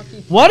pie?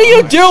 What are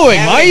you doing?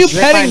 Why are you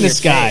Drip on petting your this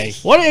guy?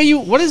 face. What are you?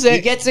 What is He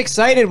it? gets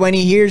excited when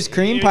he hears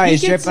cream pie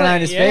is gets dripping like-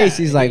 on his yeah. face.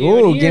 He's like, When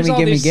 "Ooh, he hears gimme, all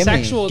gimme, these gimme."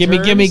 sexual Gimme,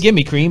 gimme, terms,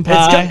 gimme cream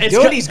pie.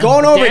 Dude, he's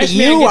going over to Dash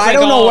Man you. gets, I like,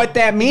 don't know all- what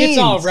that means. He gets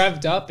all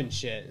revved up and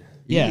shit.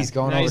 Yeah. He's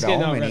going Nah, over he's to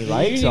getting all home and he revved.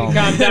 likes You need to them.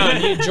 calm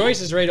down.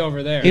 Joyce is right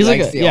over there. He's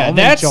like, likes the yeah, almond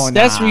that's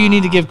joint. where you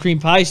need to give cream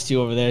pies to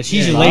over there.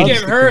 She's Yeah, your you lady.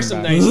 give her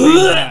some nice cream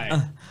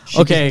pie.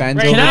 Okay, bends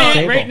Right over the now,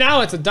 table. right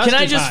now it's a dusty can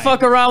I just pie.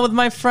 fuck around with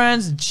my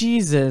friends?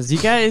 Jesus, you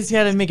guys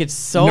gotta make it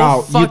so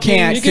No, fucking... you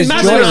can't, You can 'cause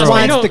mess Joyce with us.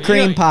 wants You don't- the cream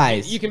you don't-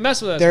 pies. You can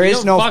mess with us. There but you is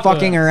don't no fuck with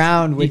fucking us.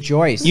 around with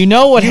Joyce. You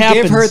know what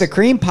happens? Give her the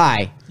cream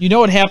pie. You know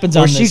what happens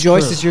Or on she this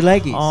Joyce's crew. your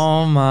leggies.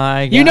 Oh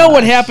my god. You know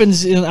what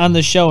happens on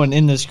the show and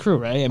in this crew,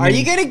 right? I mean, Are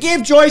you gonna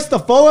give Joyce the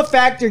full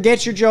effect or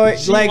get your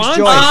legs, wants-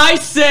 Joyce? I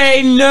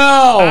say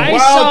no. I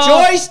Well,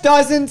 saw- Joyce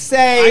doesn't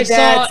say I saw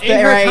that's the in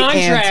her right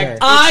contract- answer.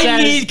 I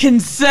says- need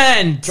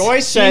consent.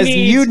 Joyce She says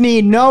needs you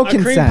need no A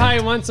cream pie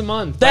consent. once a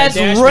month. by That's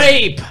Dash Man.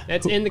 rape.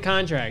 That's in the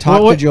contract.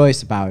 Talk What- to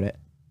Joyce about it.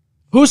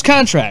 whose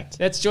contract?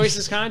 That's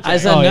Joyce's contract. I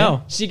said Oh, yeah.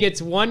 no. She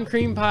gets one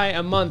cream pie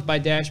a month by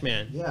Dash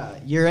Man. Yeah,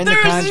 you're in the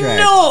There's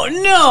contract. no. I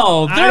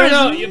don't There's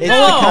know. You It's pull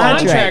the out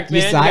contract. man.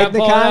 You You signed gotta the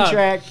pull it up.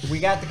 contract. We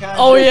got the contract.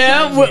 Oh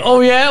yeah. signed here. Oh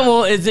yeah.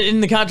 Well, is it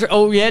in the contract?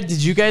 Oh yeah.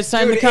 Did you guys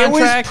sign Dude, the contract?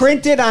 it was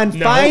printed on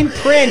fine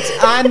print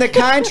on the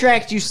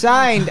contract you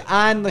signed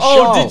on the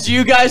Oh, show. did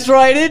you guys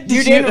write it?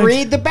 You didn't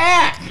read the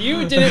back.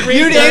 You didn't read.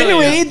 You didn't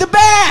thoroughly. read the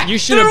back. You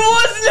should There have.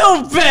 was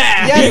no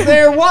back. Yes,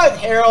 there was.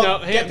 Harold, No,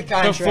 get the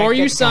contract. before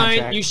you get the signed,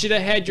 contract. you should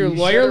have had your You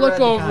lawyer should've look read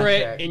the over it,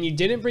 contract. and you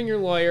didn't bring your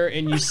lawyer,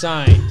 and you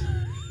signed.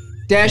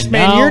 Dashman,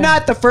 now- you're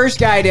not the first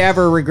guy to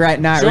ever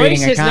regret not Joyce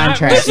reading a has not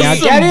contract. received Now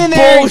some get in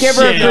there and give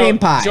her a bullshit. cream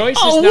pie. Joyce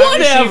Oh, has not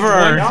received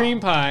whatever. one cream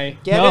pie.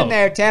 Get No. in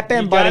there, tap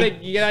in, buddy.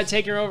 You gotta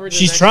take her over. To the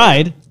She's next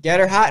tried. Get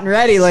her hot and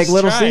ready like She's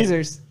Little tried.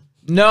 Caesars.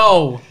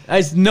 No.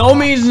 No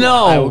means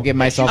no. I will give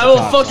myself I a will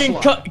top fucking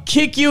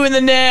kick you in the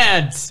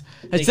nads.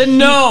 I The said heat-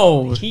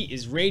 no. The heat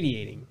is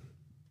radiating.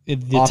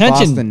 The Off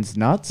tension. Austin's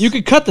nuts. You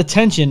could cut the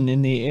tension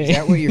in the Is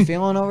that what you're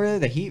feeling over there?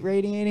 The heat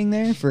radiating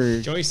there for.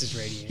 Joyce is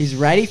radiating. He's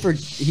ready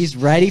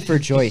for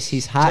Joyce.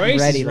 He's hot Joyce and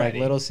is ready ready.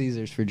 like Little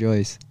Caesars for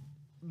Joyce.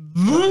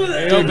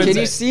 It opens Can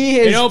you up- see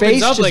it his opens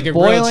face up just like a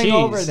grilled boiling cheese.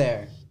 over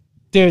there?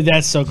 Dude,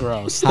 that's so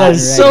gross. Hot That and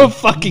is so ready.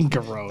 fucking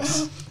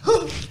gross.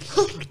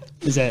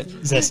 Is that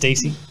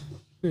Stacy?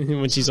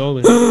 when she's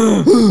older.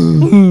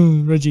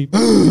 Reggie.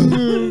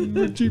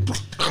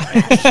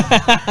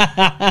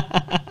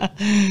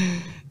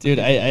 Dude,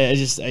 I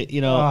just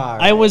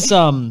I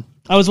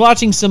was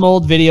watching some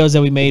old videos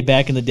that we made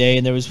back in the day,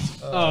 and there was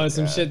Oh,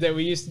 some shit that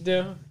we used to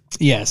do.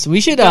 yes, we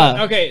should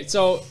Okay,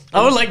 so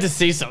I would like to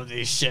see some of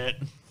these shit.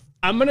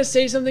 I'm gonna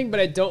say something, but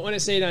I don't want to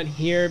say it on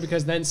here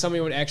because then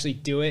somebody would actually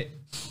do it.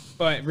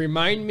 But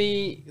remind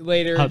me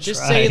later. I'll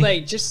just try.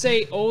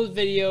 say old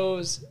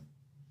videos.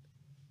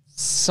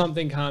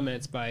 Something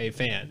comments by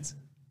fans.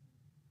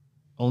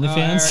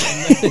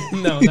 OnlyFans. All right.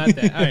 No, not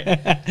that. All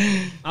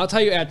right. I'll tell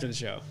you after the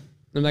show.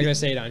 I'm not gonna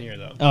say it on here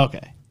though.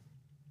 Okay.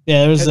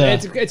 Yeah, there's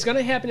 'Cause it's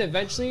gonna happen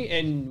eventually,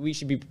 and we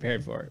should be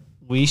prepared for it.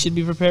 we should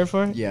be prepared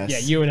for it. Yes. Yeah,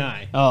 you and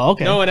I. Oh,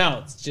 okay. No one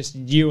else. Just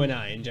you and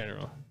I in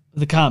general.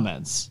 The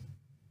comments.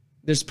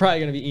 There's probably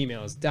gonna be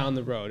emails down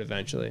the road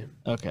eventually.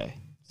 Okay.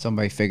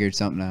 Somebody figured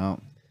something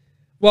out.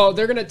 Well,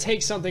 they're gonna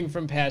take something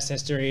from past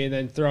history and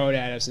then throw it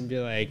at us and be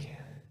like,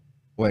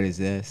 What is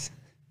this?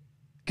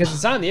 because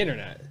it's on the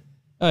internet.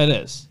 Oh, it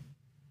is.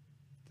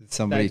 Did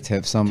somebody That-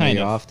 tip somebody kind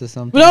of. off to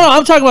something? But no,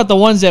 I'm talking about the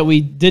ones that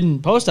we didn't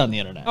post on the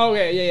internet.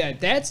 Okay, yeah.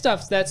 That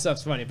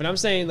stuff's funny. But I'm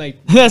saying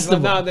like That's the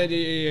now one. that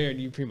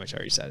you pretty much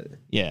already said it.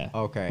 Yeah.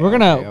 Okay. We're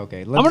gonna.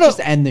 Okay. I'm Let's gonna. just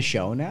end the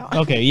show now.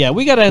 Okay. Yeah,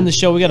 we gotta end the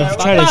show. We gotta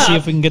try to see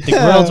if we can get the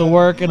grill to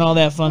work and all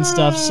that fun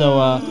stuff.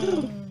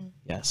 So,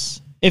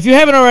 yes. If you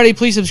haven't already,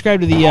 please subscribe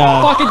to the.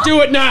 Fucking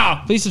do it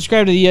now! Please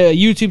subscribe to the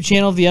YouTube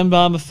channel of the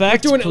M-Bomb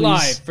Effect. We're doing it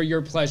live for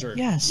your pleasure.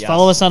 Yes.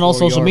 Follow us on all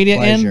social media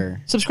pleasure.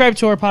 and subscribe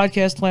to our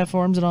podcast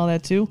platforms and all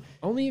that too.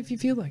 Only if you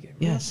feel like it.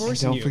 We're Yes. not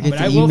forcing Don't you, forget but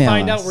to I will email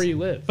find us. out where you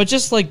live. But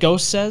just like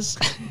Ghost says,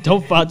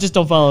 don't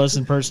follow us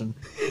in person.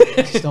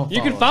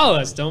 You can follow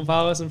us. Don't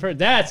follow us in person.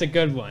 That's a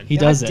good one. He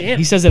does it. damn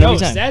He says it every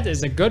Ghost, time. That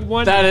is a good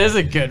one. That is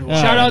a good one.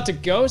 Shout out to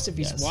Ghost if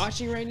he's Yes.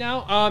 watching right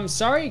now.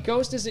 Sorry,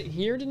 Ghost isn't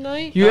here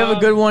tonight. You have a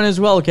good one as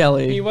well,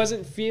 Kelly. He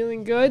wasn't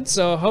feeling good,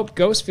 so I hope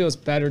Ghost feels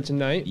better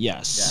tonight.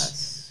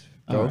 Yes.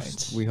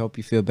 Ghost, we hope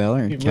you feel better.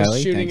 He And was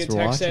Kelly, shooting thanks a for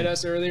text watching. at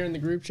us earlier in the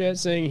group chat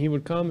saying he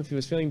would come if he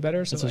was feeling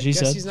better. So That's what I she guess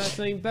said. he's not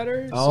feeling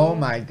better. Oh so-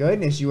 my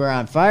goodness, you were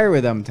on fire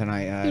with them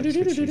tonight. That's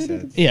what she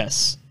said.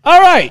 Yes. All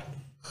right.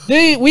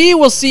 We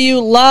will see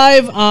you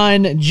live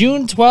on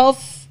June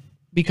 12th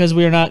because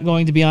we are not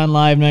going to be on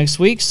live next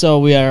week. So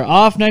we are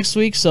off next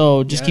week.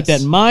 So just keep that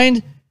Yes. in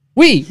mind.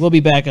 We will be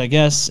back, I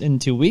guess, in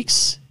 2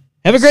 weeks.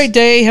 Have a great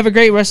day. Have a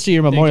great rest of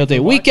your Memorial Day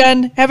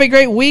weekend. Have a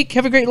great week.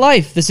 Have a great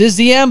life. This is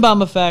the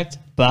M-Bomb Effect.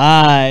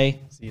 Bye.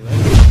 See you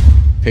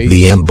later.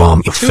 The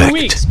M-Bomb 2 Effect.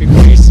 weeks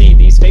before you see